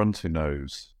at the front who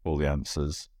knows all the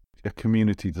answers, a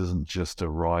community doesn't just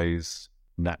arise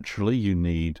naturally. You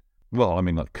need, well, I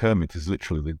mean, like Kermit is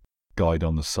literally the guide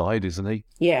on the side, isn't he?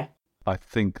 Yeah. I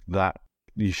think that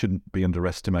you shouldn't be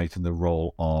underestimating the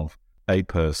role of a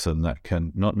person that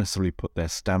can not necessarily put their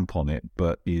stamp on it,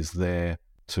 but is there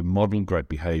to model great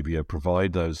behaviour,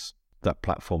 provide that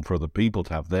platform for other people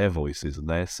to have their voices and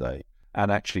their say,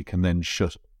 and actually can then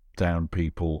shut down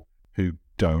people who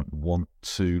don't want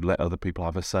to let other people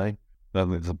have a say.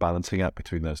 Then there's a balancing act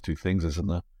between those two things, isn't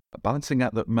there? A balancing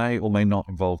act that may or may not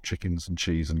involve chickens and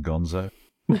cheese and gonzo.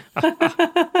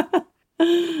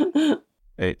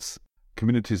 It's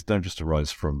communities don't just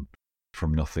arise from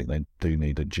nothing. They do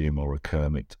need a Jim or a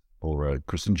Kermit or a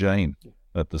Chris and Jane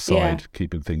at the side,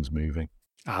 keeping things moving.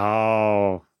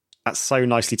 Oh, that's so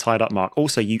nicely tied up, Mark.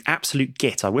 Also, you absolute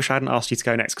git. I wish I hadn't asked you to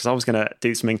go next, because I was going to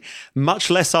do something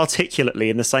much less articulately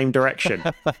in the same direction.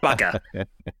 Bugger.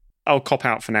 I'll cop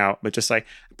out for now, but just say,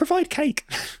 provide cake.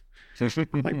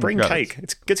 Like, bring cake.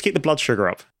 It's good to keep the blood sugar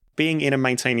up. being in and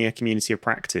maintaining a community of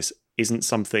practice isn't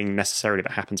something necessarily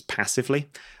that happens passively.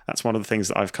 That's one of the things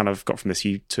that I've kind of got from this.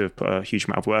 You to put a huge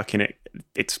amount of work in it.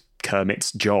 It's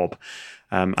Kermit's job.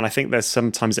 And I think there's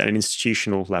sometimes at an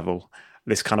institutional level,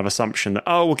 this kind of assumption that,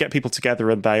 we'll get people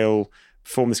together and they'll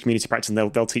form this community practice and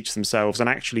they'll teach themselves. And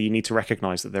actually, you need to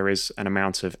recognize that there is an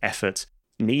amount of effort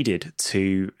needed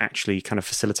to actually kind of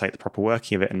facilitate the proper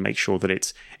working of it and make sure that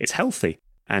it's healthy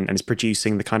and is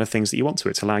producing the kind of things that you want to.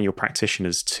 It's allowing your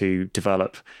practitioners to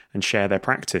develop and share their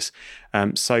practice.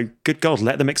 So good God,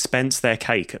 let them expense their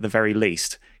cake at the very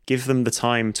least. Give them the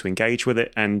time to engage with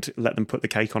it and let them put the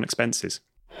cake on expenses.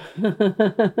 Did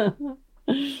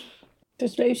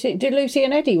Lucy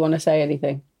and Eddie want to say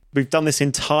anything? We've done this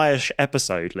entire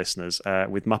episode, listeners,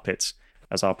 with Muppets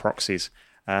as our proxies.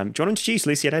 Do you want to introduce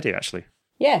Lucy and Eddie, actually?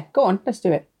 Yeah, go on, let's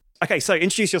do it. Okay, so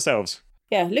introduce yourselves.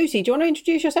 Yeah, Lucy, do you want to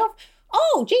introduce yourself?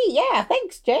 Oh, gee, yeah,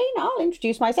 thanks, Jane. I'll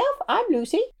introduce myself. I'm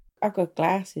Lucy. I've got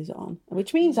glasses on,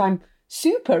 which means I'm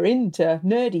super into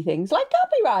nerdy things like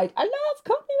copyright. I love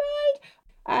copyright.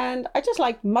 And I just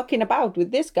like mucking about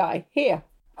with this guy here.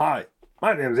 Hi,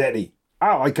 my name's Eddie.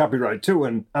 I like copyright too,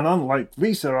 and unlike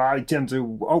Lisa, I tend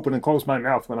to open and close my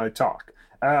mouth when I talk.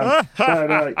 I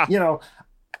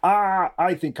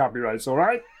think copyright's all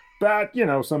right, but,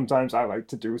 sometimes I like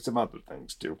to do some other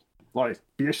things too, like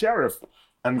be a sheriff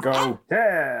and go,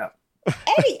 yeah.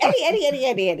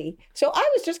 Eddie. So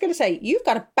I was just going to say, you've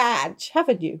got a badge,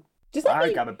 haven't you?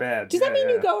 I got a badge. Does that mean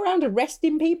you go around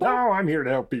arresting people? No, I'm here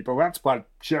to help people. That's what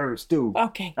sheriffs do.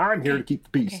 Okay. I'm here to keep the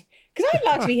peace. Okay. Because I'm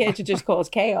largely here to just cause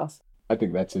chaos. I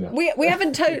think that's enough. We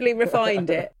haven't totally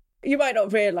refined it. You might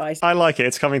not realise. I like it.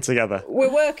 It's coming together.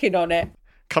 We're working on it.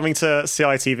 Coming to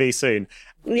CITV soon.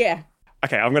 Yeah.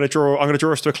 Okay, I'm going to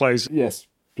draw us to a close. Yes,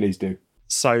 please do.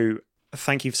 So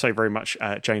thank you so very much,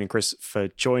 Jane and Chris, for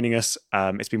joining us.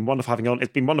 It's been wonderful having you on.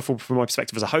 It's been wonderful from my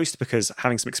perspective as a host because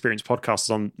having some experienced podcasters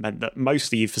on meant that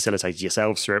mostly you've facilitated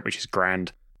yourselves through it, which is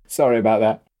grand. Sorry about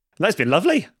that. No, it's been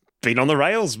lovely. Been on the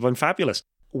rails. Been fabulous.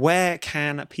 Where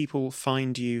can people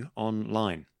find you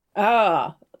online?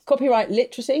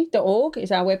 Copyrightliteracy.org is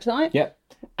our website. Yep.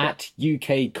 At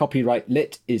UK Copyright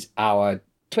Lit is our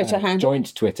Twitter handle.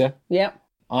 Joint Twitter. Yep.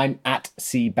 I'm at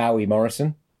C. Bowie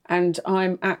Morrison. And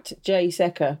I'm at J.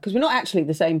 Secker, because we're not actually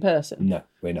the same person. No,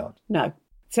 we're not. No.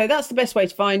 So that's the best way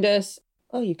to find us.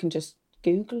 Oh, you can just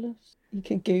Google us. You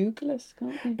can Google us,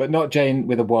 can't you? But not Jane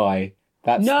with a Y.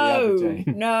 That's the other Jane.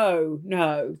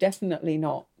 No, definitely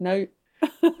not. No.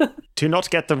 Do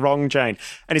not get the wrong Jane.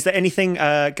 And is there anything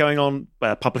going on,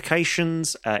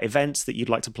 publications, events that you'd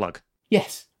like to plug?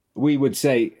 Yes. We would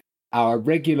say our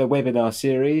regular webinar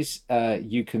series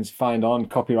you can find on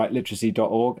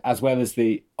copyrightliteracy.org, as well as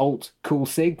the Alt Cool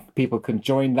Sig. People can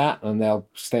join that and they'll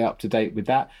stay up to date with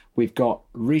that. We've got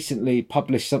recently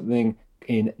published something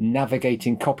in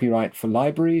Navigating Copyright for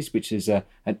Libraries, which is an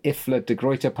IFLA de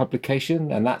Gruyter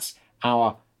publication. And that's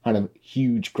our kind of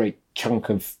huge, great chunk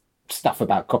of stuff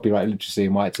about copyright literacy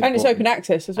and why it's important. And it's open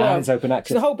access as well. And it's open access.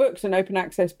 So the whole book's an open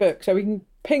access book, so we can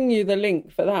ping you the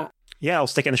link for that. Yeah, I'll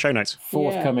stick it in the show notes.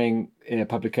 Forthcoming in a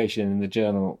publication in the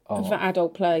Journal of for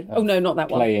Adult Play. Oh no, not that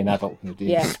one. Play in Adulthood.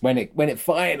 Yeah. When it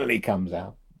finally comes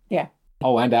out. Yeah.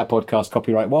 Oh, and our podcast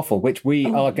Copyright Waffle, which we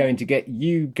are going to get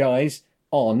you guys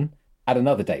on at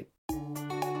another date.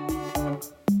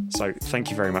 So thank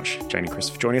you very much, Jane and Chris,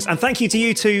 for joining us. And thank you to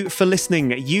you two for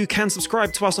listening. You can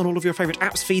subscribe to us on all of your favourite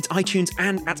apps, feeds, iTunes,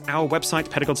 and at our website,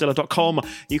 pedagodzilla.com.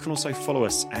 You can also follow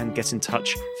us and get in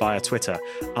touch via Twitter.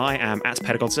 I am at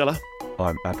Pedagodzilla.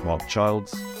 I'm at Mark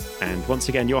Childs. And once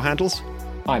again, your handles?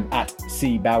 I'm at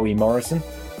C. Bowie Morrison.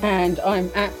 And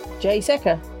I'm at J.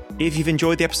 Secker. If you've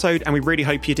enjoyed the episode, and we really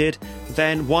hope you did,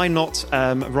 then why not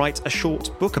write a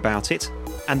short book about it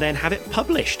and then have it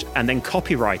published and then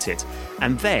copyright it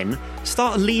and then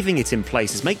start leaving it in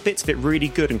places, make bits of it really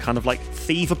good and kind of like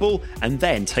thievable, and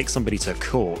then take somebody to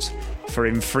court for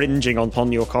infringing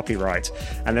upon your copyright.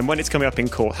 And then when it's coming up in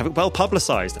court, have it well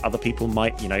publicised. Other people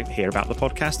might, hear about the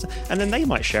podcast and then they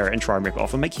might share it and try and rip it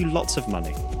off and make you lots of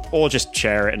money. Or just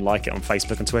share it and like it on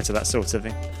Facebook and Twitter, that sort of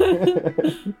thing.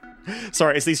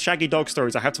 Sorry, it's these shaggy dog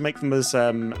stories. I have to make them as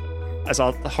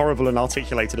horrible and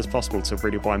articulated as possible to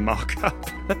really wind Mark up.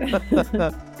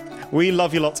 We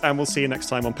love you lots, and we'll see you next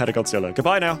time on Pedagodzilla.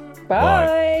 Goodbye now.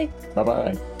 Bye.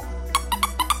 Bye-bye.